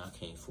what I mean? I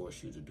can't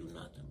force you to do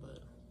nothing, but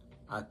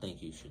I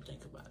think you should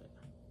think about it.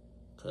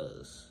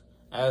 Because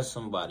as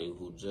somebody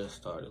who just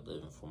started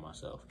living for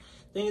myself,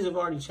 things have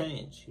already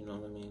changed. You know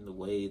what I mean? The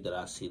way that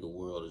I see the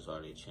world has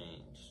already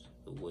changed.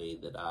 The way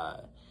that I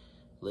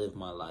live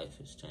my life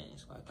has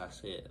changed. Like I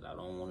said, I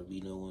don't want to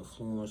be no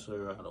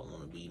influencer. I don't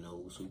want to be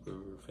no super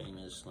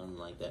famous, nothing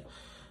like that.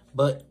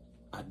 But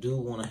I do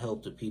want to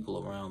help the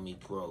people around me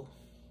grow.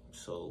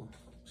 So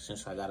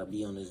since I gotta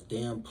be on this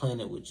damn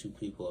planet with you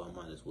people, I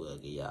might as well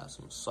give y'all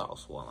some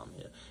sauce while I'm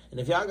here. And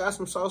if y'all got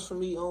some sauce for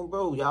me on,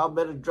 bro, y'all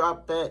better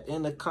drop that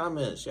in the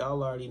comments.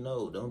 Y'all already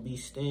know. Don't be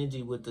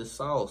stingy with the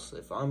sauce.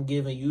 If I'm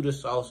giving you the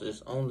sauce,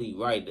 it's only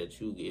right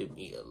that you give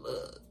me a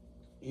love.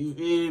 You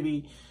feel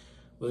me?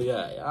 But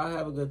yeah, y'all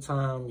have a good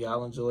time.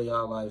 Y'all enjoy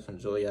y'all life.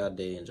 Enjoy y'all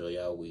day. Enjoy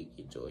y'all week.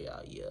 Enjoy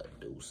y'all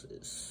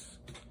deuces.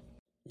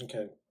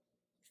 Okay.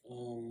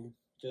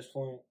 This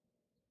point,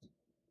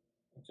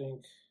 I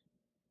think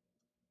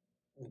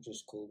I'm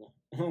just cooling.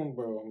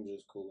 Bro, I'm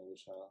just cooling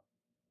with y'all.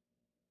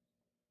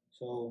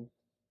 So,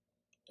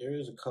 there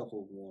is a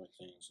couple more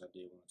things I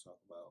did want to talk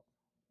about.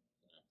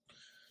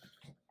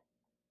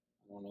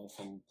 I don't know if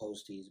I'm going to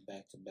post these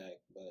back to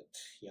back, but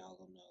y'all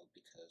will know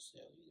because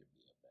they'll either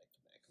be a back to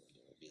back or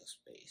there will be a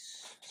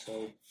space.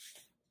 So,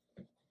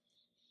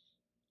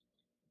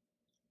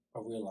 I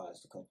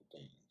realized a couple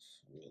things.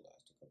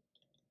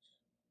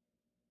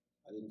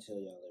 I didn't tell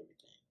y'all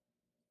everything.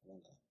 I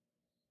want to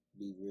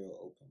be real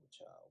open with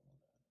y'all. I want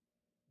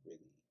to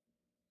really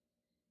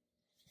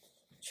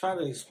try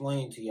to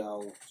explain to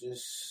y'all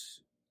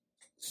just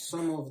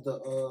some of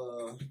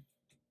the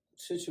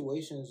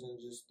situations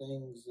and just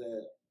things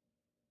that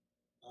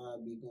I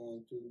be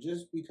going through,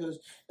 just because,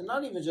 and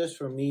not even just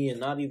for me and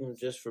not even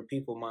just for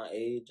people my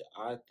age.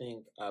 I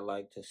think I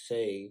like to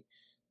say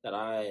that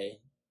I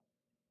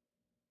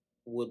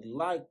would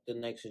like the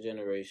next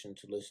generation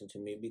to listen to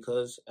me,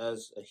 because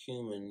as a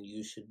human,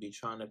 you should be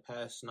trying to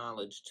pass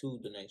knowledge to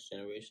the next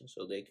generation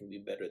so they can be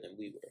better than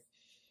we were.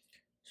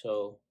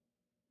 So,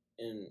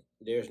 and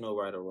there's no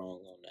right or wrong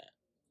on that.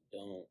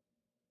 Don't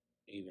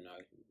even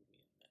argue with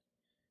me on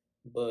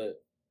that.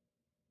 But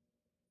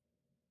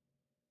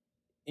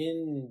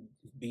in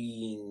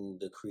being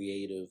the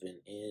creative and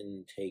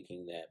in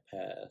taking that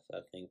path, I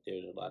think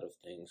there's a lot of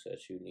things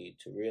that you need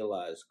to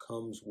realize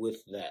comes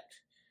with that.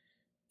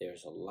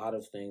 There's a lot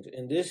of things,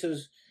 and this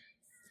is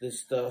the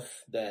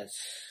stuff that's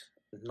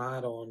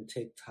not on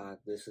TikTok.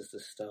 This is the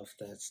stuff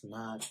that's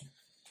not,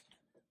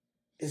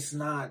 it's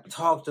not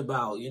talked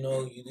about. You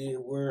know,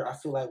 I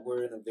feel like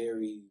we're in a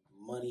very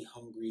money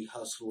hungry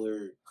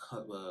hustler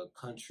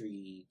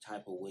country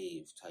type of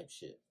wave type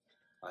shit.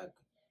 Like,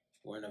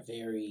 we're in a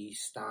very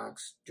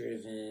stocks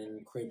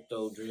driven,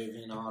 crypto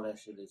driven, all that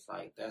shit. It's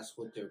like, that's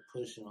what they're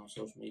pushing on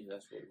social media.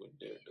 That's what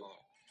they're doing.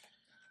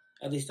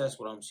 At least that's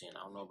what I'm seeing.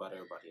 I don't know about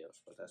everybody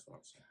else, but that's what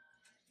I'm seeing.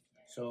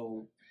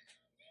 So,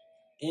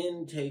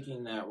 in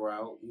taking that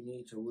route, you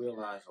need to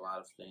realize a lot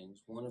of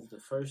things. One of the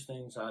first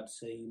things I'd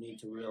say you need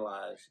to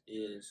realize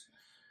is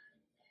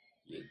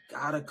you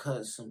gotta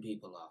cut some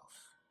people off.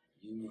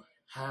 You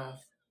have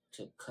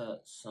to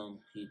cut some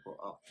people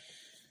off.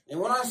 And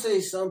when I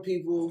say some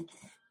people,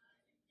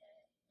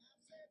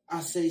 I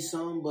say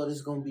some, but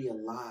it's gonna be a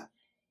lot.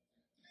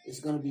 It's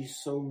gonna be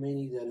so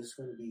many that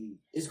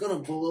it's gonna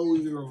blow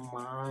your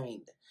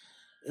mind.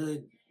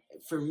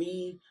 For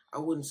me, I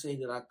wouldn't say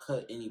that I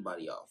cut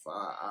anybody off.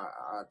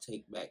 I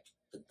take back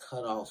the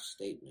cutoff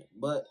statement,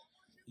 but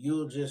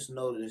you'll just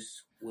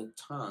notice with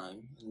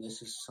time, and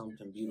this is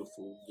something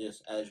beautiful,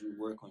 just as you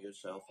work on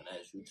yourself and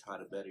as you try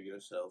to better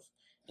yourself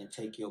and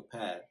take your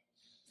path,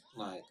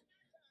 like,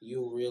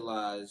 you'll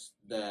realize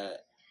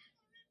that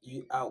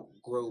you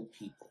outgrow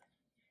people,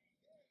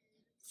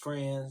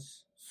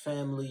 friends,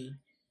 family.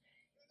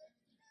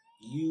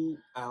 You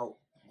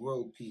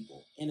outgrow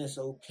people, and it's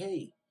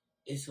okay.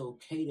 It's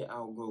okay to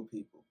outgrow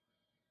people.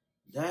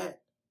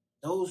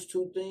 Those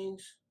two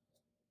things,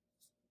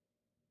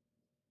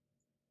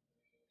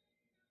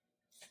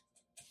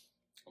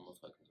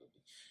 almost like,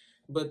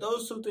 but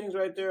those two things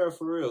right there are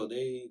for real.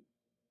 They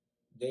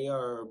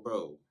are,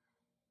 bro,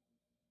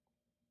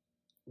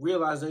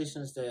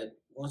 realizations that,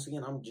 once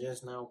again, I'm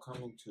just now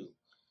coming to.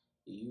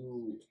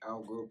 You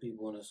outgrow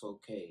people, and it's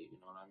okay. You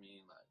know what I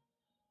mean? Like,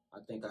 I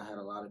think I had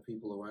a lot of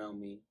people around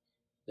me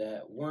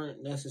that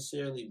weren't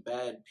necessarily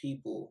bad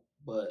people,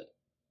 but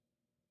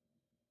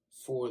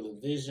for the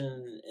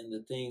vision and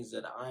the things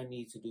that I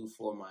need to do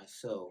for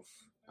myself,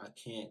 I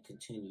can't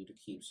continue to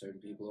keep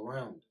certain people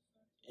around me.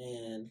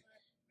 And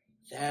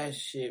that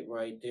shit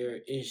right there,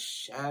 it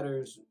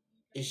shatters your,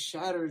 it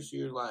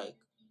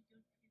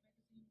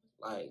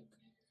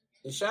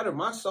shattered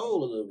my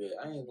soul a little bit.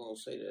 I ain't gonna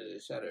say that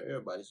it shattered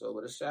everybody's soul,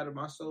 but it shattered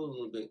my soul a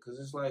little bit, because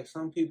it's like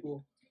some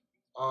people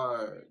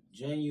are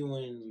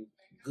genuine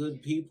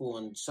good people,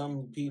 and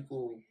some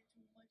people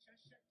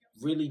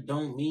really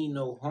don't mean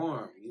no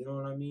harm. You know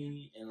what I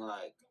mean? And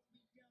like,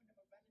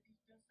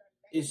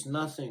 it's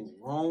nothing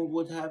wrong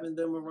with having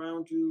them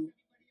around you,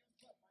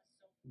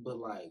 but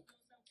like,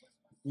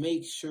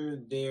 make sure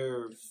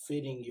they're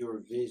fitting your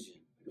vision.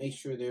 Make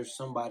sure there's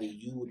somebody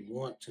you would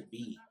want to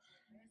be.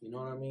 You know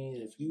what I mean?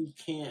 If you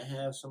can't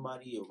have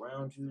somebody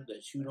around you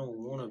that you don't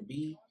want to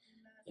be,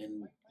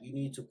 then you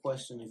need to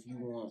question if you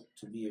want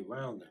to be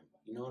around them.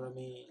 You know what I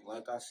mean?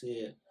 Like I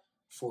said,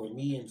 for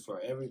me and for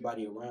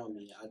everybody around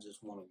me, I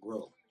just want to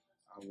grow.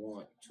 I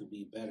want to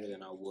be better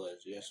than I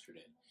was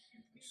yesterday.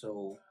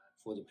 So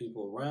for the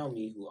people around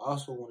me who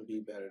also want to be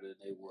better than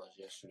they was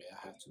yesterday,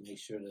 I have to make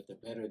sure that the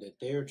better that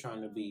they're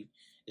trying to be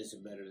is the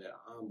better that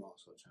I'm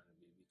also trying to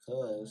be,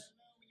 because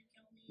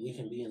we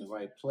can be in the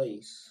right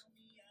place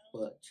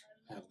but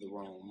have the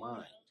wrong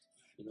mind.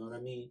 You know what I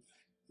mean?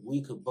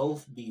 We could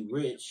both be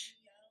rich,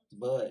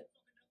 but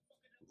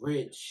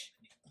rich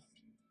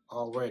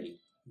already.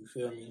 You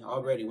feel me?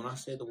 Already, when I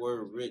say the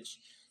word rich,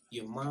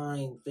 your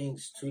mind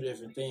thinks two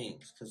different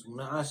things. Because when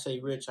I say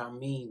rich, I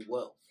mean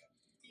wealth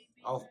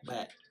off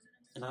bat.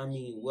 And I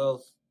mean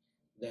wealth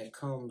that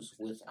comes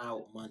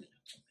without money.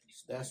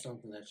 So that's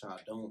something that y'all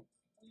don't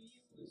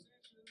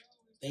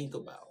think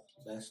about.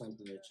 That's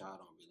something that y'all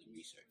don't really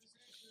research.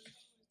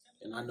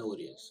 And I know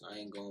it is. I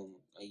ain't gonna,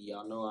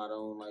 y'all know I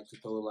don't like to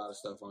throw a lot of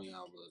stuff on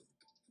y'all, but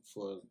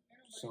for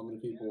some of the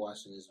people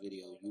watching this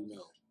video, you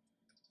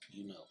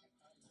know.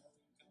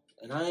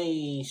 And I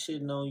ain't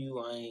shitting on you.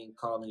 I ain't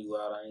calling you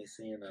out. I ain't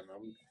saying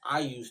nothing. I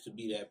used to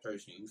be that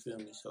person. You feel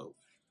me? So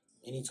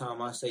anytime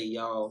I say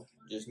y'all,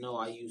 just know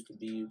I used to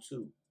be you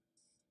too.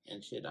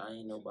 And shit, I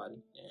ain't nobody.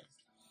 Yeah.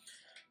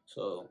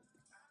 So,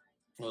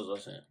 what was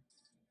I saying?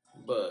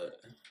 But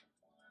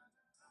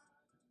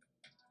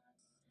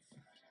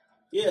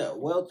yeah,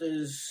 wealth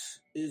is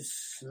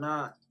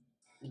not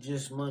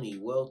just money.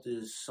 Wealth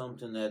is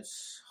something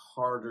that's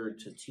harder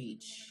to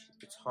teach.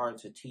 It's hard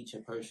to teach a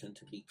person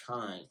to be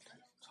kind.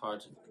 It's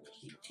hard to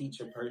teach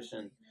a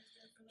person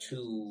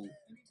to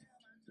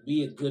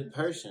be a good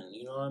person.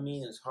 You know what I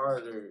mean? It's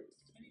harder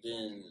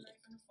than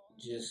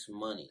just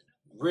money.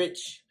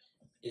 Rich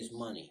is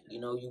money. You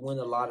know, you win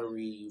the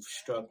lottery, you've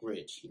struck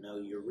rich. You know,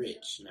 you're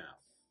rich now.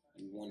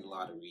 You win the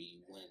lottery, you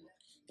win.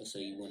 Let's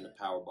say you win the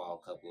Powerball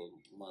a couple of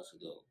months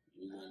ago.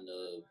 You win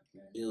the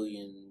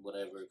billion,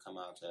 whatever, come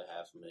out to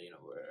 $500,000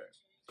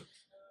 or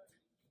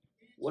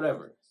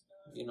whatever.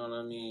 You know what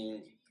I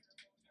mean?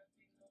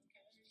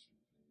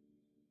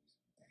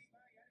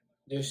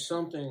 There's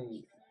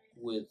something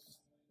with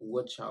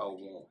what y'all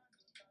want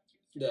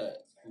that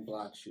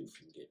blocks you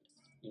from getting.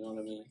 You know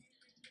what I mean?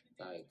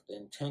 Like, the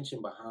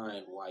intention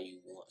behind why you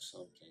want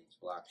something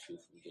blocks you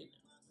from getting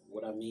it.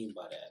 What I mean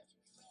by that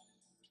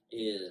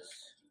is,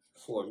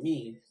 for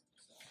me,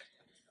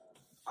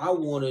 I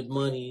wanted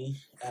money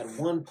at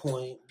one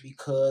point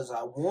because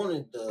I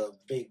wanted the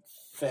big,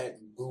 fat,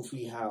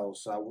 goofy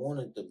house. I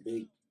wanted the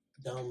big,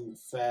 dumb,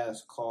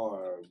 fast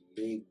car.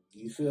 Big,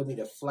 you feel me?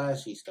 The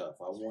flashy stuff.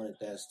 I wanted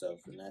that stuff.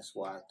 And that's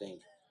why I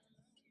think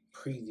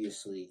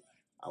previously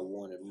I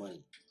wanted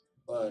money.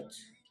 But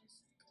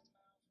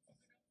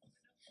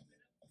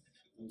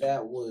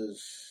that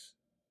was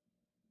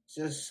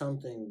just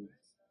something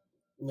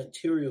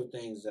material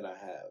things that I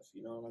have.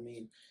 You know what I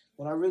mean?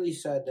 When I really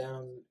sat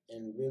down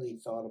and really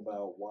thought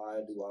about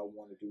why do I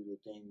want to do the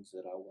things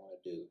that I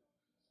want to do,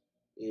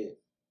 it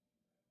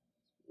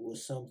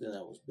was something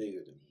that was bigger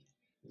than me.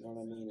 You know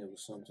what I mean? It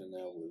was something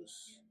that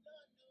was,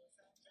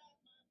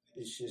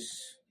 it's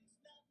just,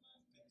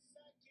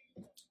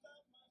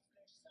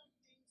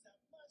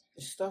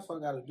 it's stuff I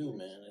gotta do,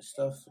 man. It's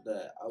stuff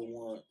that I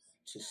want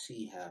to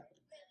see happen.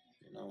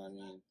 You know what I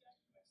mean?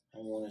 I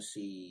want to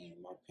see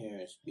my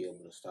parents be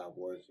able to stop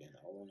working.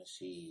 I want to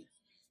see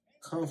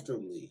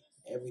comfortably.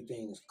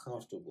 Everything's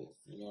comfortable.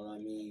 You know what I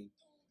mean?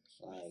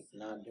 Like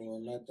not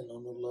doing nothing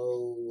on the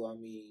low. I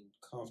mean,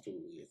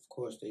 comfortably. Of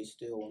course, they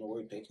still want to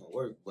work. They can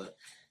work, but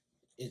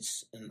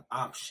it's an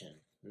option,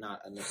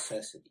 not a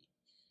necessity.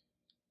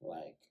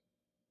 Like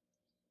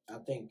I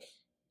think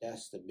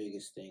that's the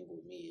biggest thing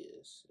with me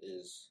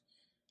is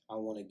I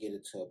want to get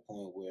it to a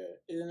point where,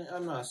 and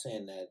I'm not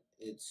saying that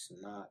it's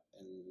not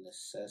a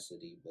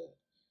necessity, but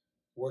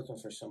working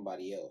for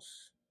somebody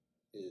else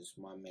is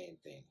my main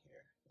thing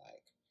here.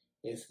 Like,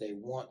 if they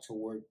want to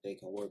work, they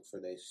can work for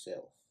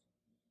themselves.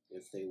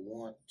 If they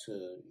want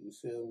to, you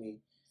feel me,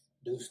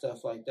 do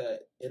stuff like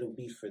that, it'll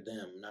be for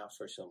them, not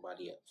for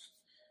somebody else.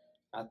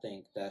 I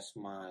think that's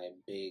my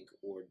big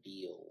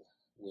ordeal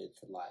with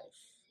life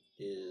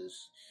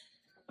is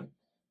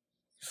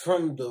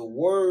from the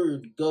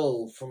word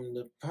go, from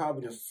the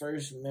probably the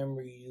first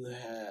memory you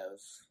have,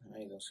 I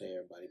ain't gonna say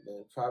everybody,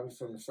 but probably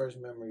from the first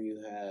memory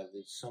you have,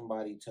 it's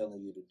somebody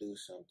telling you to do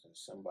something,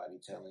 somebody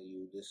telling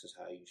you this is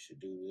how you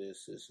should do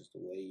this is the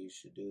way you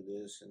should do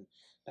this, and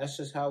that's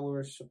just how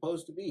we're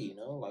supposed to be, you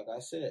know, like I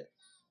said,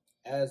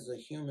 as a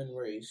human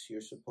race,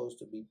 you're supposed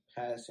to be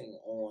passing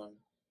on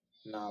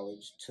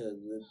knowledge to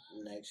the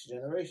next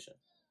generation.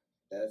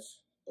 That's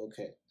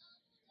okay.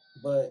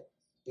 But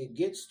it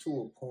gets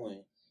to a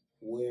point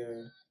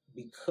where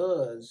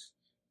because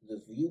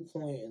the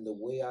viewpoint and the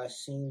way I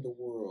seen the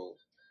world,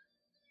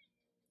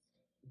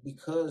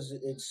 because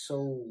it's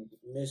so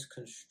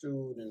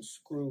misconstrued and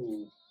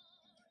screwed,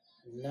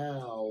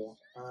 now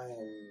I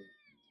am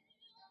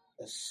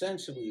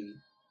essentially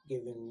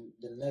giving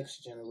the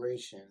next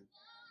generation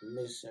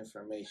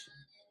misinformation.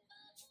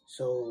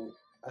 So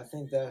I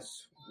think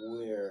that's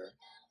where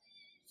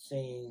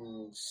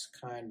things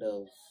kind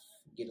of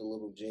get a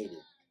little jaded.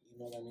 You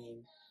know what I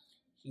mean?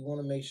 You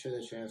want to make sure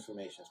that your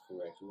information is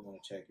correct. You want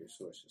to check your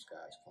sources,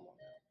 guys. Come on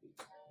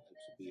now,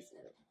 be for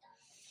it.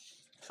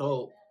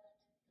 So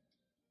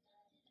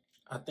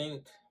I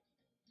think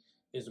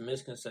there's a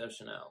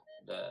misconception out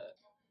that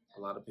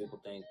a lot of people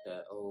think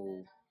that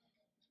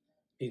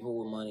people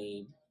with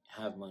money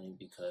have money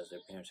because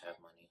their parents have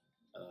money.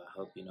 I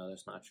hope you know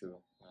that's not true.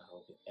 I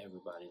hope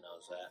everybody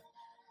knows that.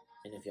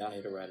 And if y'all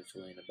hear the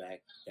ratatouille in the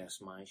back,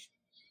 that's my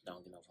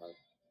don't get no fuck.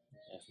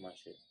 That's my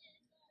shit.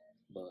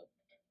 But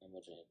I'm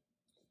gonna just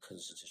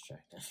because it's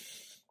distracting.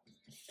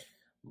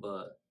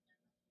 But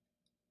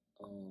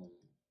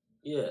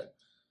yeah,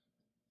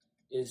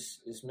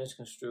 it's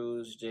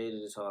misconstrued, it's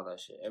jaded, it's all that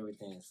shit.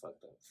 Everything is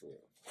fucked up for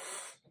real.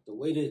 The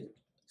way that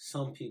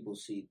some people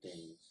see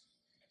things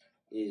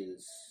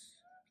is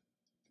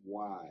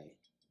why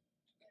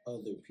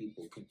other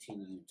people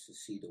continue to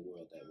see the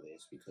world that way.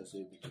 It's because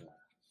they've been wrong.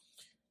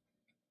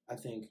 I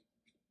think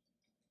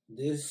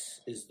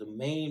this is the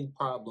main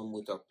problem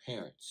with our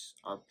parents.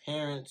 Our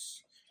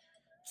parents,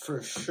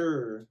 for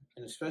sure,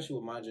 and especially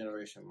with my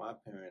generation, my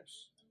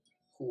parents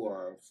who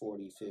are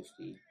 40,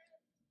 50,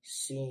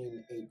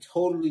 seen a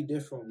totally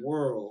different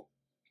world,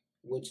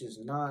 which is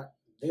not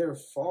their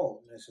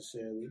fault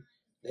necessarily.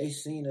 They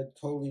seen a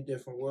totally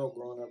different world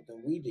growing up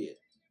than we did.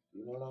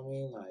 You know what I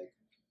mean? Like,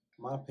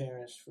 my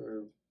parents,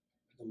 for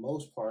the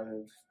most part,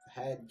 have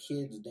had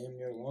kids damn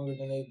near longer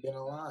than they've been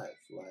alive.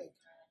 Like,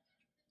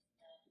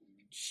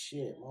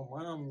 shit,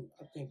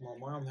 I think my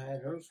mom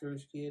had her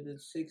first kid at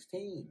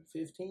 16,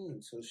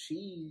 15. So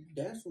she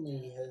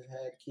definitely has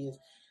had kids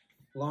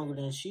longer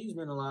than she's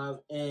been alive.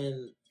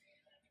 And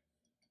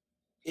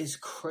it's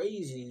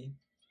crazy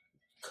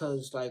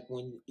because, like,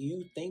 when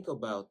you think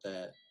about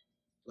that,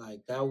 like,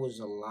 that was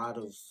a lot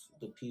of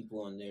the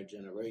people in their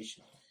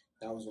generation.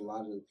 That was a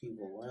lot of the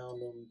people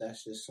around them.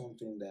 That's just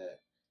something that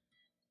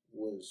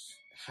was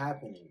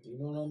happening. You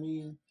know what I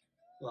mean?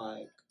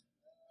 Like,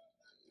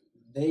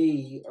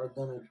 they are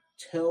going to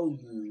tell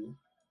you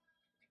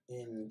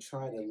and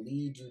try to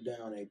lead you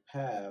down a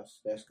path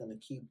that's going to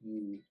keep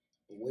you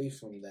away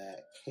from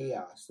that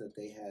chaos that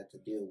they had to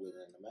deal with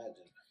and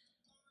imagine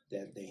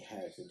that they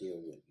had to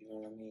deal with. You know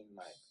what I mean?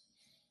 Like,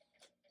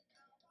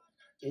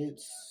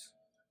 it's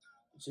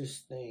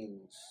just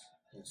things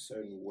in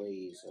certain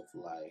ways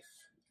of life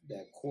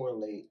that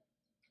correlate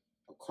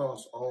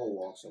across all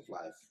walks of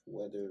life,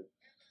 whether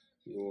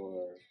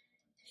you're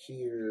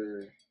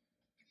here,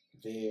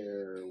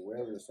 there,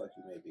 wherever the fuck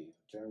you may be,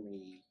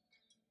 Germany,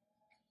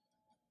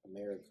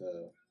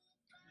 America,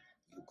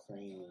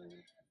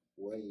 Ukraine,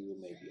 wherever you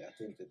may be. I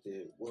think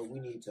that what we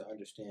need to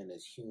understand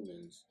as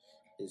humans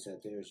is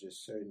that there's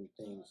just certain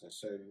things and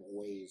certain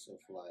ways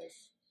of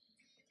life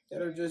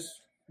that are just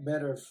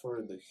better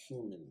for the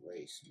human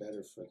race,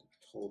 better for the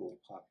total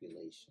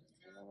population.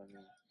 You know what I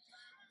mean?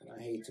 And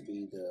I hate to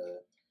be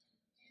the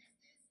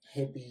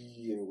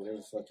hippie or whatever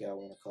the fuck y'all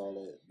want to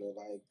call it, but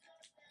like,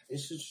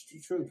 it's just the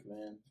truth,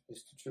 man.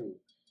 It's the truth.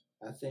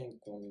 I think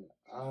when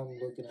I'm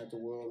looking at the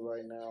world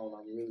right now and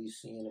I'm really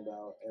seeing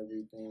about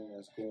everything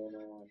that's going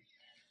on,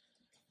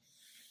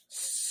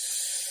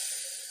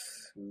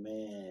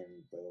 man,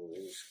 bro,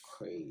 it's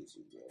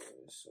crazy, bro.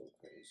 It's so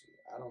crazy.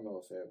 I don't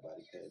know if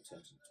everybody pay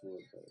attention to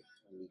it, but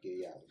let me give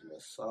y'all a little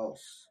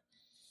sauce.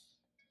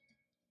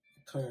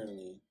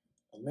 Currently,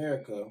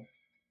 America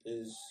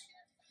is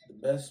the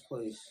best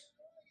place,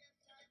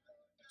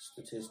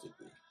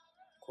 statistically,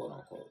 quote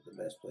unquote,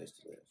 the best place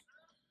to live.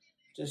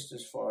 Just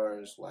as far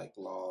as like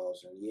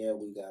laws, and yeah,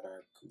 we got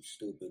our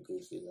stupid,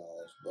 goofy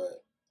laws,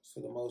 but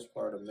for the most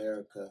part,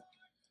 America,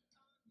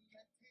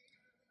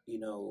 you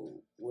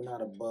know, we're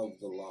not above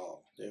the law.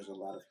 There's a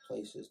lot of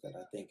places that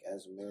I think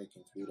as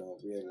Americans we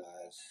don't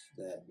realize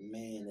that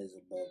man is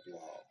above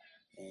law,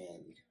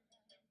 and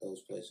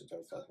those places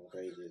are fucking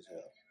crazy as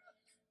hell.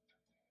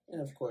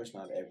 And of course,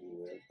 not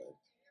everywhere, but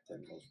for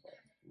the most part,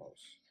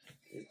 most.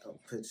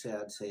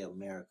 I'd say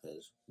America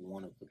is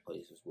one of the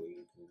places where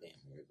you can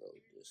damn near go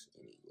just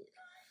anywhere.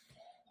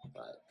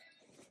 Like,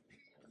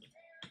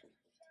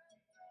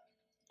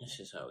 it's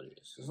just how it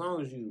is. As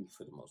long as you,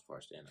 for the most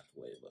part, staying out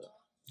the way, but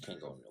you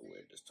can't go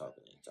nowhere just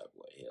talking any type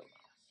of way. Hell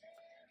no.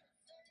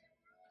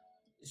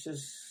 It's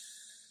just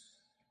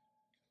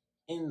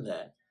in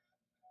that,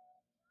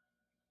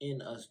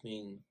 in us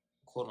being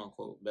quote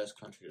unquote best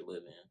country to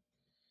live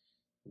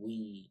in,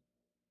 we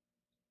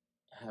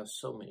have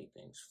so many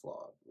things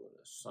flawed with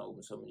us,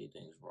 so many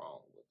things wrong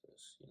with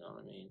us. You know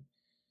what I mean?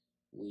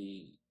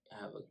 We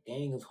have a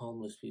gang of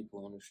homeless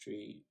people on the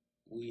street.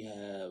 We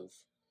have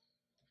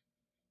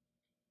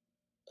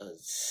a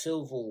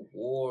civil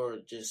war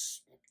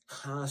just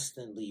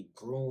constantly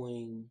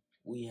brewing.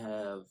 We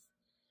have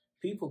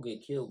people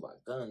get killed by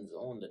guns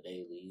on the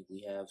daily.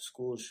 We have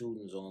school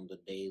shootings on the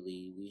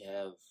daily. We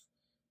have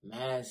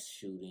mass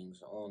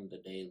shootings on the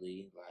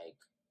daily. Like,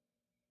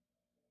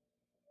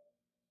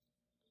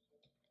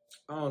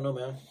 I don't know,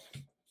 man.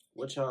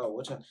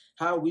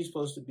 How are we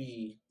supposed to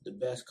be the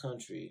best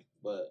country,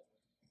 but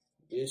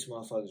this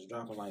motherfuckers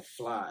dropping like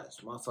flies?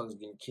 Motherfuckers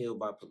getting killed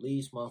by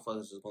police.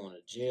 Motherfuckers is going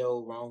to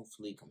jail,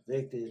 wrongfully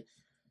convicted.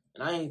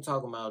 And I ain't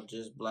talking about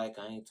just black.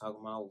 I ain't talking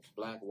about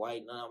black,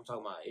 white. No, I'm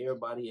talking about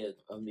everybody.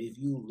 If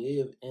you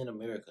live in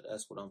America,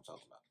 that's what I'm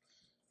talking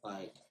about.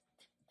 Like,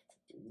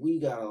 we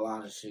got a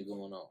lot of shit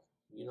going on.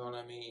 You know what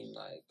I mean?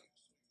 Like,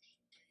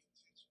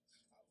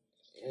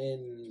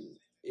 and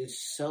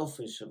it's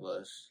selfish of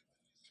us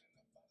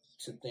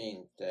to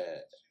think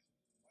that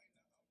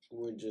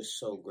we're just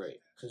so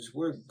great. Because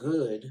we're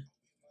good,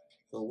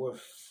 but we're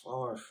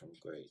far from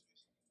great.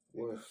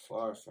 We're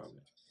far from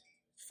it.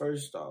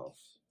 First off,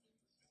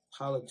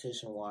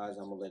 politician-wise,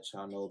 I'm going to let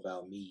y'all know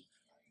about me.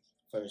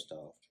 First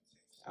off,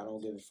 I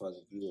don't give a fuck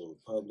if you're a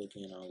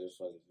Republican. I don't give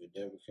a fuck if you're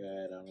a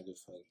Democrat. I don't give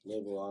a fuck if you're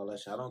liberal, all that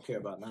shit. I don't care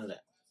about none of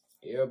that.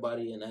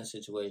 Everybody in that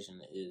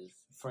situation is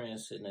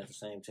friends sitting at the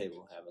same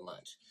table having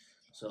lunch.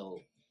 So,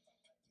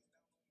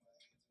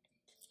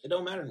 it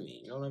don't matter to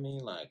me. You know what I mean?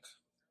 Like,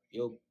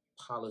 your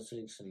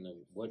politics and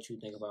what you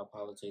think about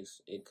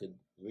politics, it could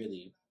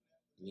really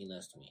mean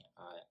less to me.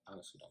 I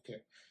honestly don't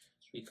care.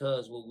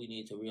 Because what we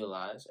need to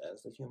realize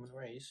as the human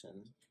race,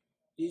 and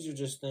these are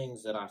just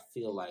things that I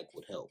feel like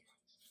would help.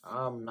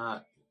 I'm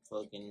not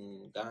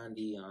fucking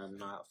Gandhi. I'm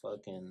not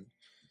fucking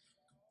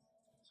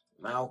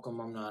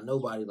Malcolm. I'm not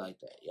nobody like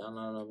that. Y'all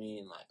know what I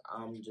mean? Like,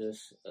 I'm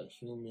just a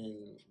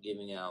human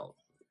giving out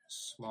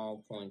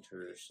small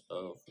pointers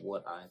of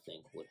what I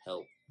think would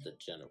help the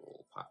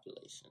general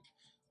population.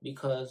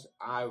 Because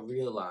I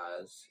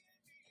realize,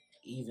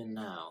 even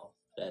now,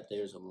 that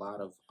there's a lot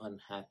of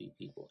unhappy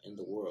people in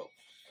the world.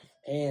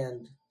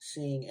 And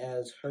seeing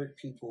as hurt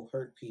people,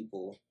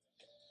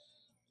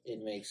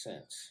 it makes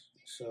sense.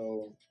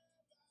 So,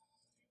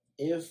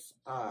 if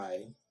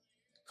I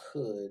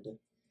could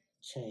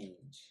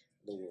change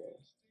the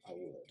world, I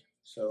would.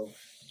 So,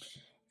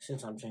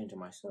 since I'm changing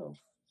myself,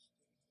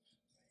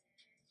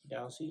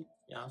 y'all see?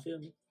 Y'all feel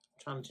me?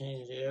 I'm trying to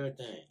change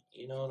everything.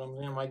 You know what I'm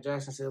saying? Mike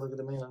Jackson said, look at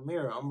the man in the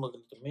mirror. I'm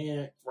looking at the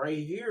man right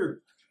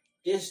here.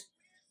 This,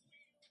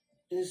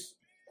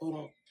 hold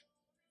on.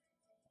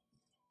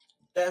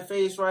 That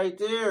face right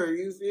there,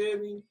 you feel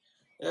me?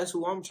 That's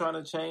who I'm trying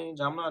to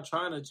change. I'm not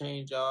trying to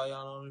change y'all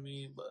know what I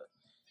mean? But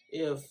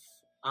if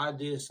I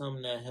did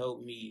something that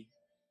helped me,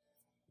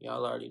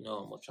 y'all already know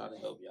I'm going to try to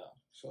help y'all.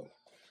 So,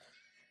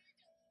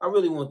 I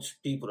really want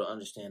people to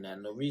understand that.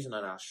 And the reason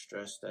that I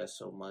stress that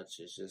so much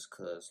is just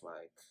because,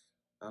 like,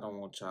 I don't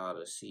want y'all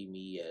to see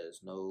me as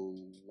no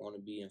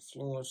wannabe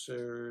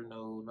influencer,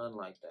 no, nothing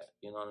like that.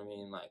 You know what I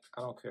mean? Like,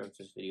 I don't care if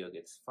this video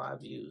gets 5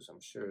 views.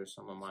 I'm sure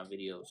some of my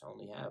videos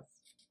only have,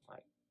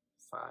 like,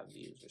 5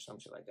 views or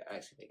something like that.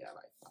 Actually, they got,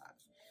 like,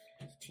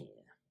 5, 10.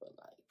 But,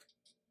 like,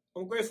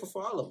 I'm grateful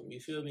for all of them. You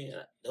feel me?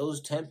 And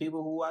those 10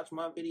 people who watch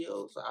my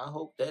videos, I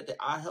hope that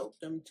I help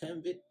them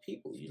 10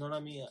 people. You know what I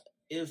mean?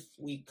 if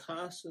we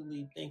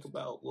constantly think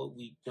about what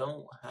we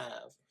don't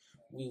have,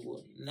 we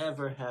will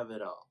never have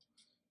it all.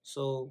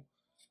 So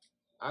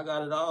I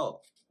got it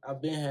all.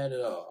 I've been had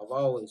it all. I've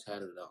always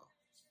had it all.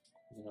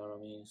 You know what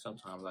I mean?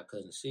 Sometimes I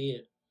couldn't see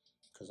it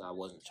because I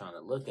wasn't trying to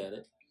look at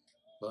it,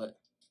 but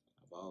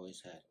I've always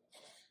had it.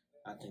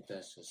 I think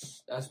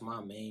that's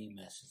my main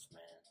message,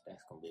 man.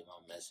 That's gonna be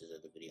my message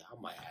of the video. I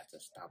might have to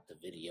stop the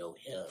video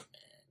here,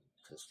 man,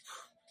 because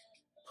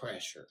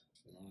pressure.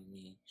 You know what I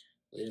mean?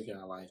 Live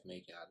your life,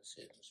 make y'all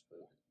decisions,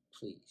 but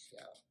please,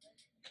 y'all,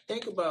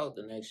 think about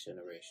the next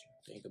generation.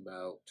 Think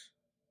about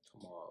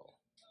tomorrow,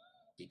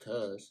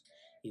 because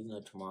even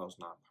though tomorrow's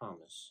not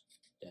promised,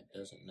 that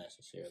doesn't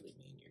necessarily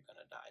mean you're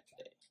gonna die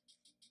today.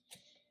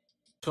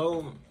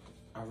 So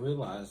I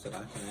realized that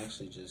I can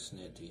actually just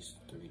knit these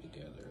three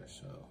together.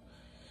 So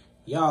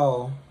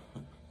y'all,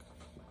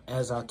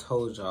 as I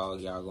told y'all,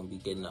 y'all gonna be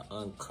getting the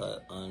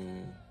uncut,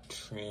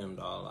 untrimmed,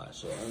 all that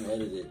shit,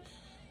 unedited.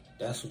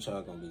 That's what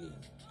y'all gonna be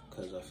getting,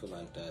 because I feel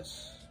like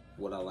that's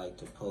what I like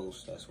to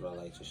post. That's what I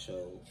like to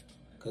show.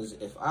 Because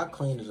if I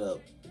clean it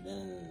up,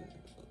 then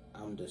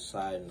I'm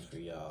deciding for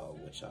y'all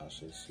what y'all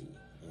should see,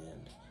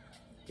 and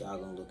y'all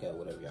gonna look at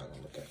whatever y'all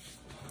gonna look at.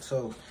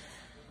 So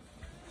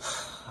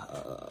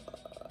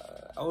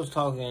I was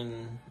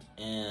talking,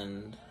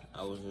 and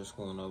I was just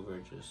going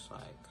over just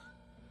like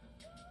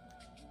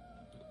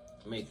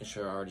making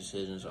sure our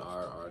decisions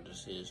are our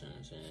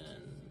decisions,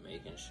 and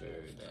making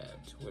sure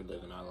that we're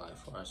living our life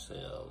for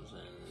ourselves,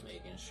 and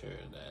making sure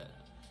that,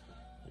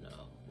 you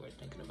know, we're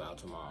thinking about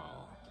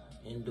tomorrow.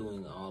 In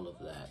doing all of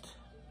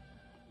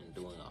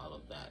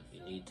that,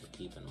 you need to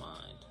keep in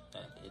mind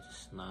that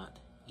it's not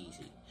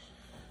easy.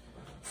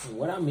 And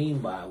what I mean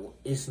by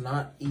it's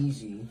not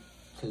easy,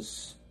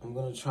 because I'm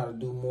going to try to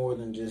do more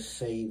than just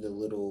say the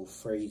little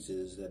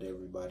phrases that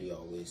everybody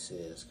always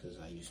says, because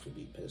I used to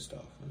be pissed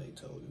off when they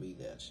told me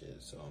that shit.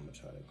 So I'm going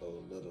to try to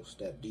go a little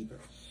step deeper.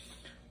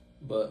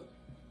 But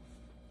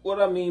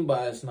what I mean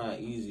by it's not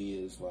easy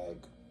is,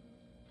 like,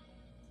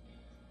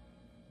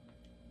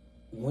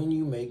 when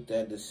you make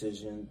that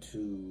decision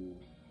to,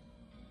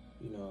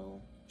 you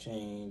know,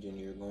 change, and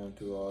you're going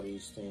through all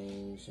these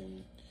things,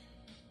 and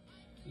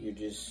you're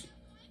just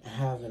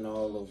having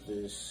all of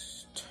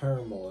this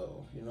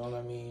turmoil, you know what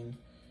I mean?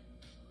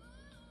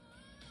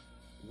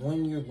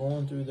 When you're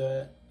going through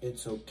that,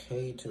 it's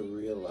okay to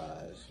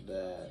realize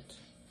that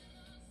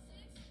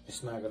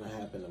it's not gonna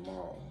happen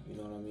tomorrow. You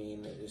know what I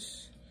mean?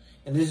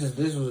 This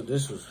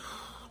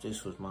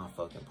was my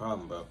fucking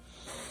problem, bro.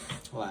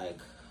 Like,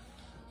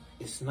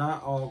 it's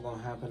not all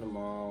gonna happen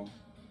tomorrow,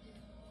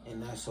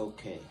 and that's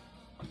okay.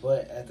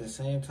 But at the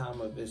same time,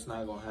 if it's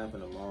not gonna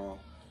happen tomorrow,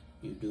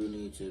 you do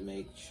need to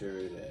make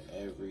sure that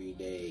every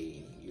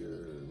day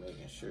you're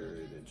making sure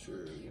that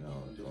you're, you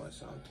know, doing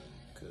something.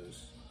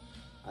 Because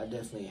I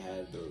definitely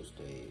had those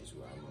days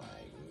where I'm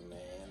like,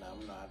 man,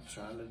 I'm not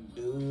trying to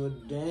do a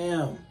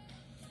damn.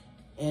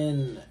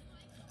 And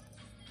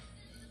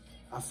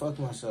I fuck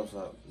myself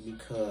up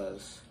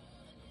because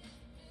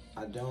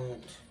I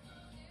don't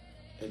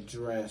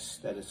address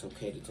that it's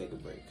okay to take a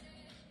break.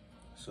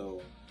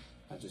 So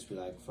I just be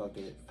like, fuck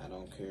it. I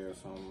don't care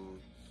if I'm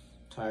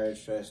tired,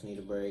 stressed, need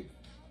a break.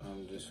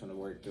 I'm just gonna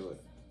work through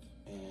it.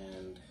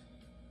 And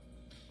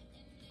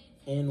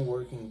in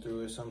working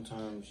through it,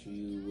 sometimes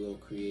you will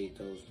create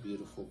those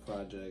beautiful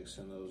projects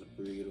and those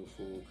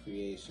beautiful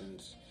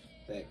creations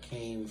that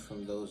came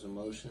from those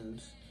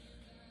emotions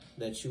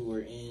that you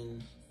were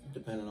in,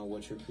 depending on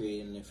what you're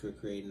creating. If you're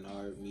creating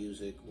art,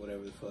 music,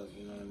 whatever the fuck,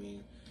 you know what I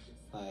mean?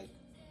 Like,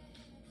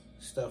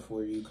 stuff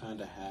where you kind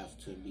of have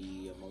to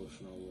be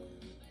emotional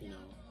and, you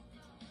know,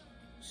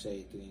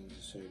 say things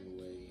a certain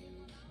way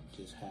and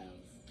just have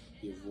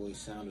your voice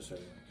sound a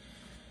certain way.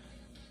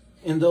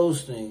 And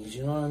those things,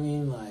 you know what I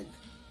mean? Like,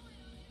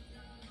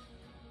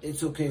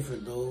 it's okay for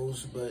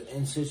those, but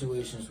in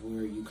situations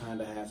where you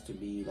kind of have to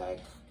be, like,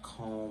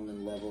 calm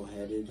and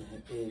level-headed,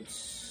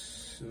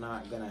 it's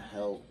not gonna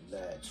help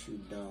that you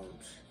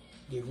don't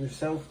give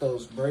yourself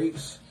those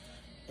breaks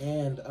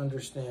and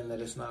understand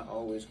that it's not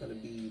always gonna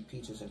be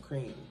peaches and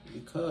cream,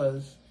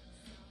 because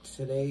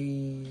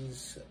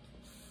today's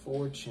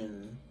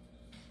fortune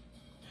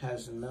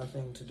has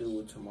nothing to do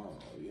with tomorrow.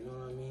 You know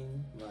what I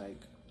mean? Like,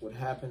 what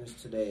happens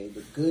today,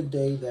 the good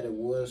day that it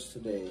was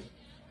today,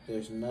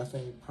 there's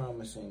nothing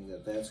promising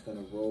that that's going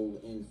to roll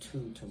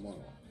into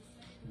tomorrow.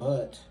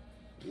 But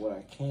what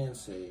I can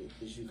say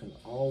is you can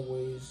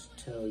always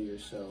tell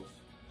yourself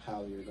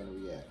how you're going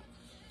to react.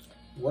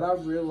 What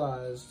I've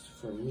realized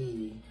for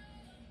me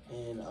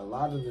and a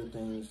lot of the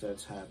things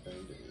that's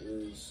happened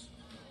is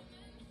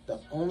the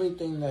only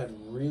thing that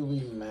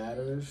really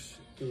matters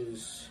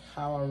is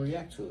how I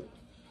react to it.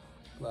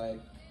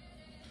 Like,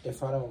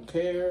 if I don't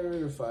care,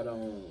 if I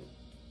don't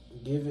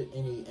give it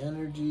any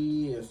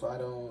energy, if I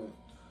don't,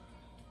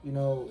 you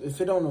know,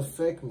 if it don't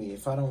affect me,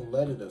 if I don't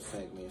let it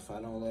affect me, if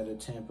I don't let it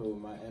tamper with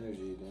my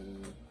energy,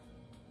 then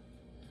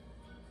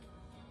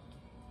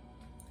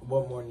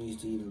what more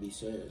needs to even be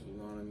said? You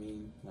know what I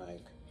mean?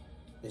 Like,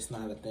 it's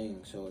not a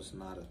thing, so it's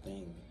not a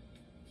thing.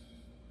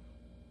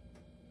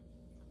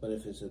 But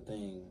if it's a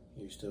thing,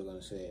 you're still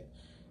gonna say it.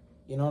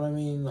 You know what I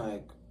mean?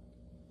 Like,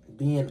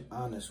 being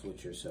honest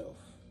with yourself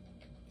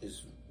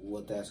is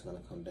what that's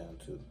gonna come down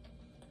to.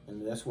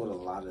 And that's what a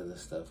lot of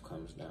this stuff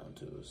comes down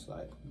to. It's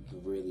like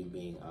really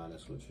being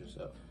honest with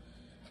yourself.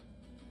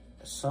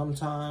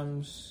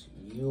 Sometimes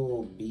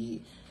you'll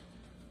be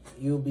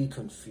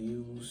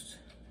confused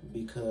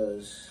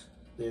because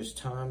there's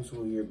times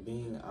where you're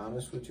being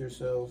honest with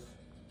yourself,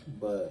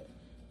 but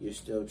you're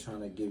still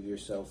trying to give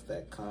yourself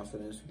that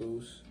confidence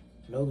boost.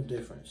 Know the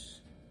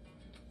difference.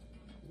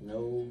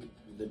 Know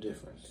the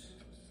difference.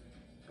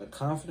 A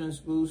confidence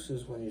boost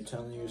is when you're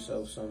telling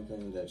yourself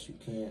something that you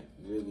can't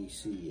really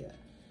see yet.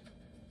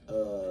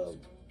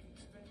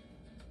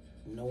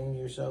 Knowing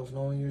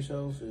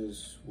yourself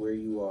is where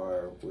you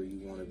are, where you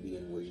want to be,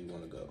 and where you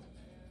want to go.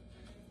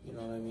 You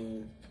know what I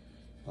mean?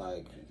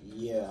 Like,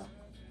 yeah,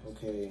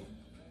 okay,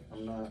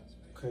 I'm not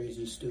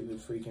crazy, stupid,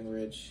 freaking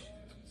rich,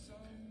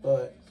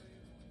 but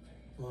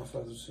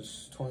motherfuckers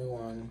just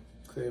 21,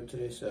 crib to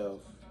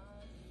themselves,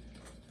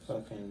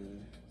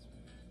 fucking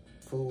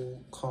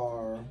food,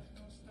 car,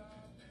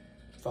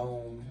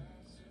 phone,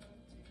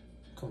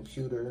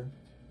 computer.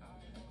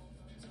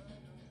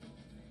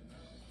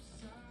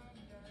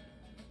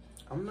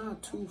 I'm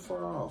not too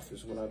far off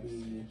is what I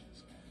be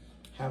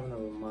having to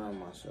remind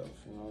myself,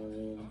 you know what I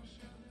mean?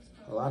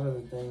 A lot of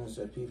the things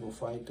that people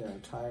fight their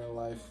entire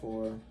life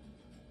for,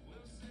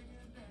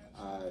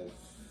 I've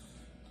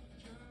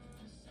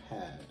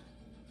had.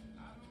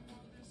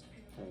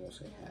 I'm gonna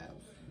say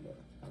have, but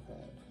I've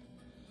had.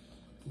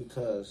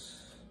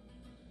 Because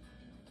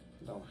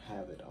I don't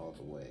have it all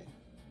the way.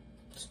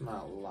 It's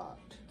not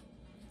locked.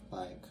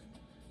 Like,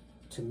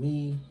 to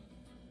me,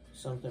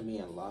 something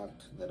being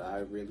locked that I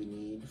really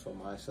need for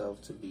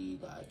myself to be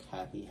like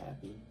happy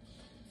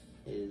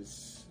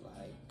is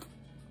like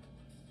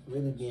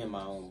really being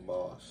my own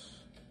boss.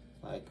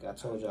 Like I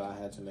told y'all, I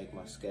had to make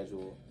my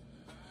schedule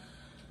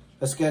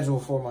a schedule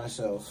for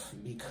myself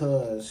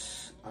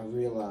because I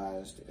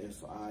realized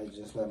if I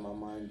just let my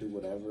mind do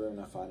whatever, and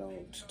if I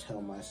don't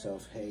tell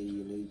myself, hey,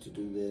 you need to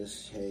do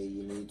this, hey,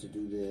 you need to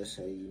do this,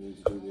 hey, you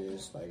need to do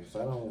this, like if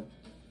I don't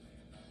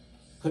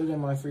put it in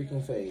my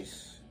freaking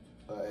face,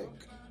 like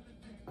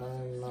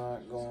I'm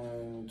not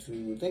going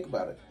to think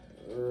about it,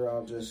 or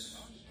I'll just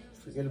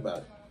forget about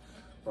it,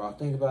 or I'll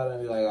think about it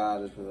and be like,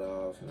 I'll just put it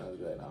off, and I'll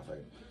do that, and I'll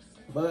forget.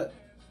 But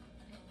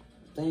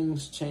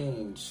things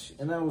change,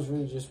 and that was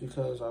really just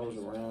because I was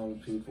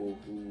around people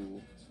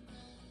who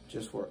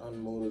just were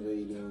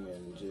unmotivating,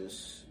 and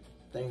just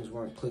things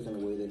weren't clicking the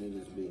way they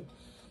needed to be.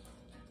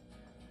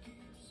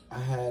 I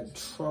had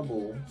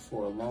trouble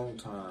for a long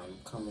time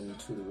coming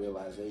to the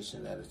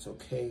realization that it's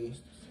okay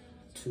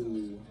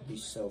to be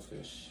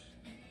selfish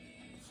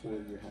for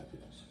your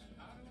happiness.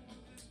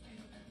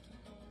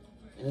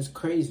 And it's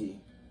crazy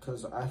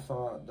because I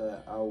thought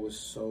that I was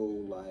so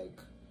like,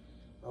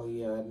 oh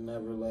yeah, I'd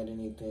never let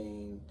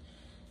anything,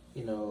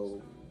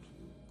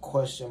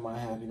 question my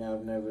happiness.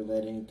 I've never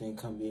let anything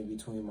come in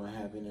between my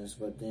happiness.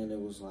 But then it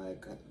was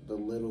like the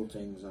little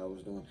things I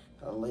was doing.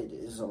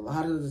 It's a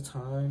lot of the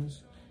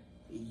times,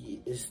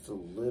 it's the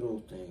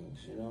little things,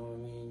 you know what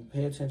I mean?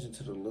 Pay attention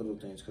to the little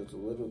things, because the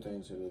little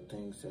things are the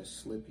things that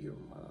slip your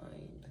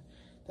mind.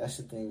 That's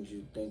the things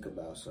you think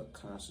about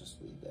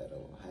subconsciously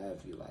that'll have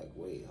you like,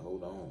 wait,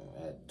 hold on,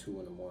 at 2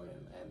 in the morning,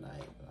 at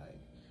night. Like,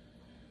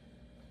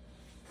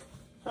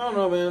 I don't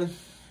know, man.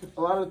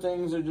 A lot of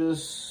things are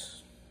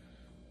just,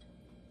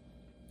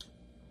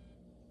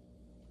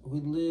 we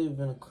live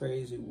in a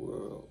crazy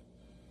world.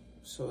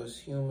 So as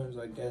humans,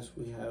 I guess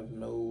we have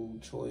no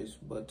choice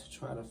but to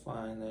try to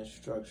find that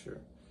structure.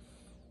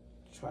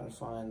 Try to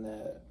find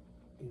that,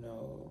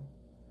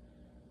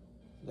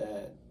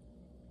 that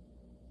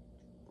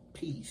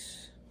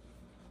peace.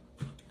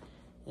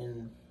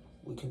 And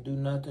we can do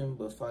nothing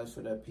but fight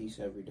for that peace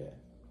every day.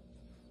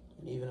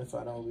 And even if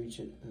I don't reach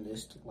it in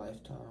this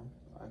lifetime,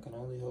 I can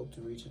only hope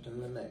to reach it in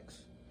the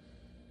next.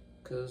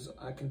 Because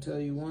I can tell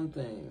you one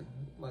thing,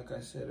 like I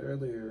said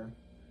earlier,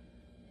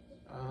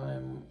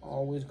 I'm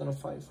always going to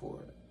fight for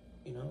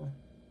it,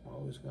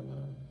 always going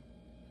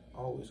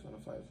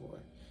to fight for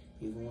it.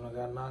 Even when I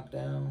got knocked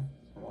down,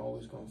 I'm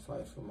always going to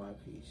fight for my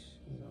peace,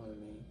 you know what I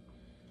mean?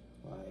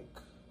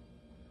 Like,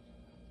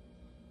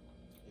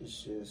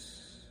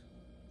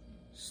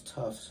 it's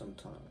tough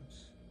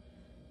sometimes.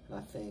 And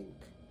I think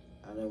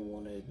I didn't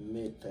want to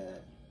admit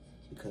that,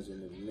 because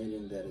in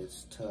admitting that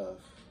it's tough,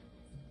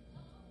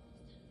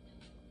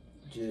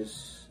 it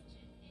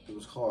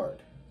was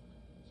hard.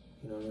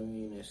 You know what I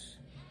mean?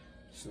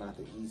 It's not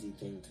the easy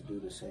thing to do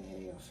to say,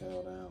 hey, I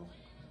fell down.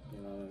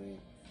 You know what I mean?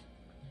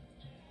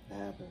 It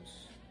happens.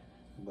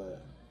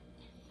 But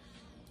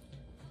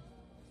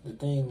the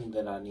thing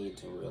that I need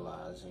to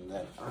realize, and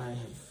that I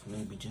have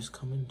maybe just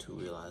come into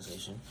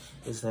realization,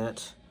 is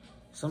that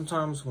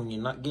sometimes when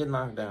you get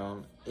knocked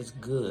down, it's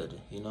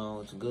good.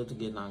 It's good to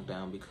get knocked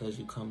down, because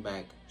you come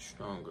back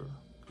stronger.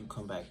 You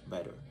come back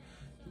better.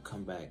 You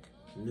come back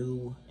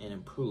new and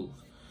improved.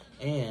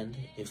 And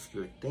if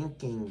you're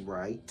thinking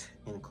right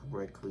and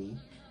correctly,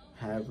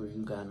 however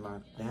you got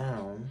knocked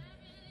down,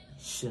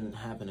 shouldn't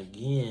happen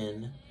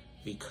again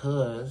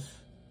because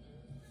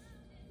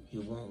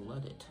you won't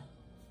let it.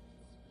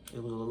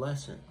 It was a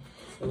lesson.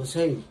 It was,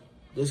 hey,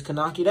 this can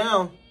knock you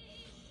down.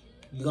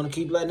 You gonna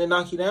keep letting it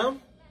knock you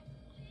down?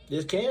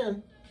 This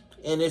can.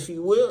 And if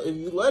you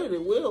let it,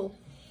 it will.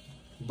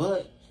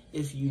 But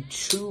if you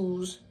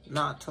choose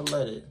not to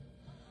let it,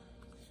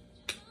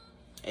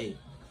 hey,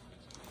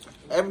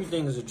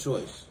 everything is a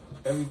choice.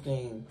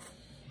 Everything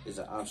is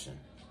an option,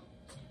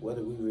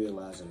 whether we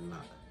realize it or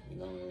not. You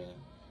know what I mean?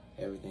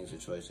 Everything's a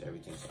choice.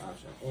 Everything's an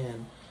option.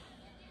 And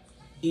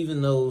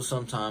even though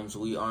sometimes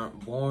we aren't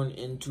born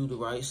into the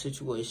right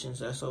situations,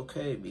 that's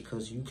okay,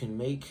 because you can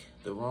make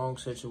the wrong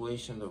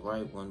situation the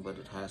right one, but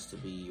it has to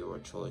be your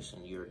choice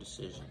and your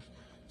decision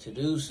to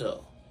do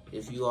so.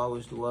 If you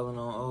always dwelling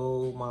on,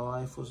 oh, my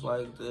life was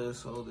like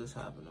this, oh, this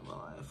happened in my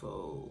life,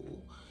 oh,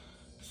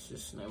 it's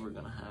just never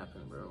gonna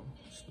happen, bro.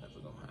 It's never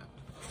gonna happen.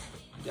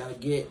 You gotta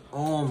get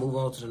on, move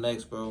on to the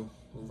next, bro.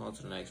 Move on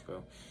to the next,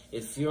 bro.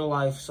 If your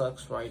life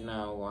sucks right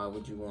now, why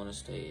would you want to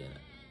stay in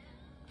it?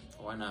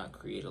 Why not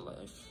create a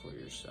life for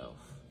yourself?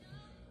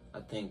 I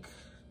think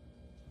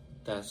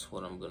that's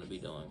what I'm going to be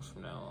doing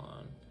from now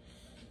on.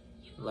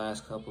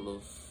 Last couple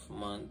of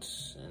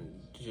months and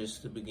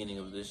just the beginning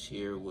of this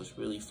year was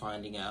really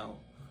finding out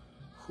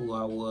who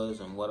I was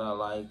and what I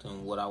liked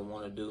and what I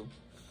want to do.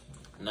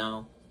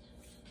 Now,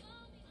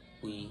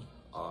 we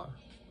are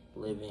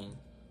living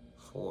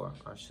for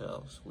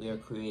ourselves. We are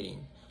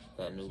creating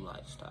that new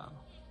lifestyle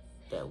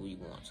that we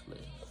want to live.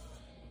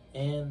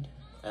 And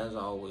as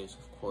always,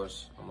 of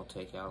course, I'm going to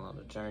take y'all on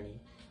the journey,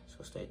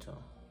 so stay tuned.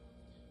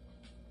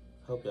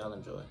 Hope y'all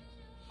enjoy.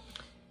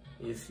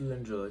 If you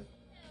enjoyed,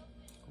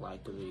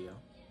 like the video.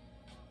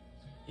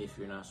 If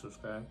you're not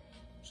subscribed,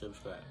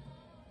 subscribe.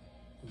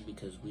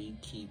 Because we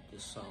keep the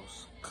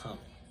sauce coming.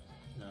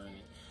 You know what I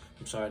mean?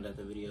 I'm sorry that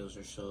the videos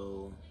are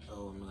so,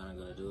 oh, I'm not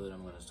going to do it,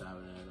 I'm going to stop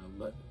it.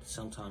 But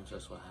sometimes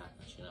that's what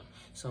happens, you know.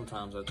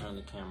 Sometimes I turn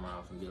the camera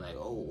off and be like,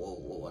 oh,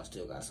 whoa, I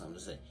still got something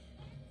to say.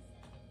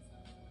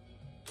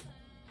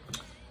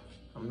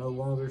 I'm no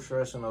longer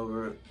stressing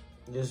over it.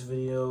 This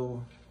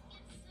video,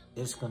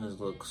 it's gonna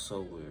look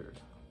so weird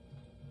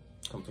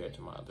compared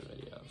to my other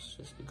videos,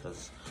 just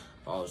because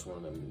I always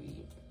wanted them to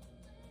be.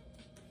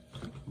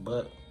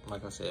 But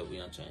like I said, we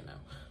UnCHAINED now.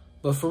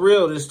 But for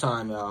real this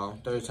time, y'all.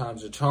 Third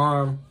time's a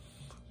charm.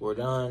 We're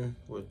done.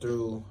 We're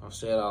through. I've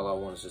said all I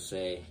wanted to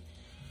say.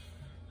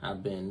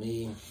 I've been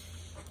me.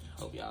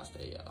 Hope y'all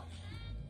stay, y'all.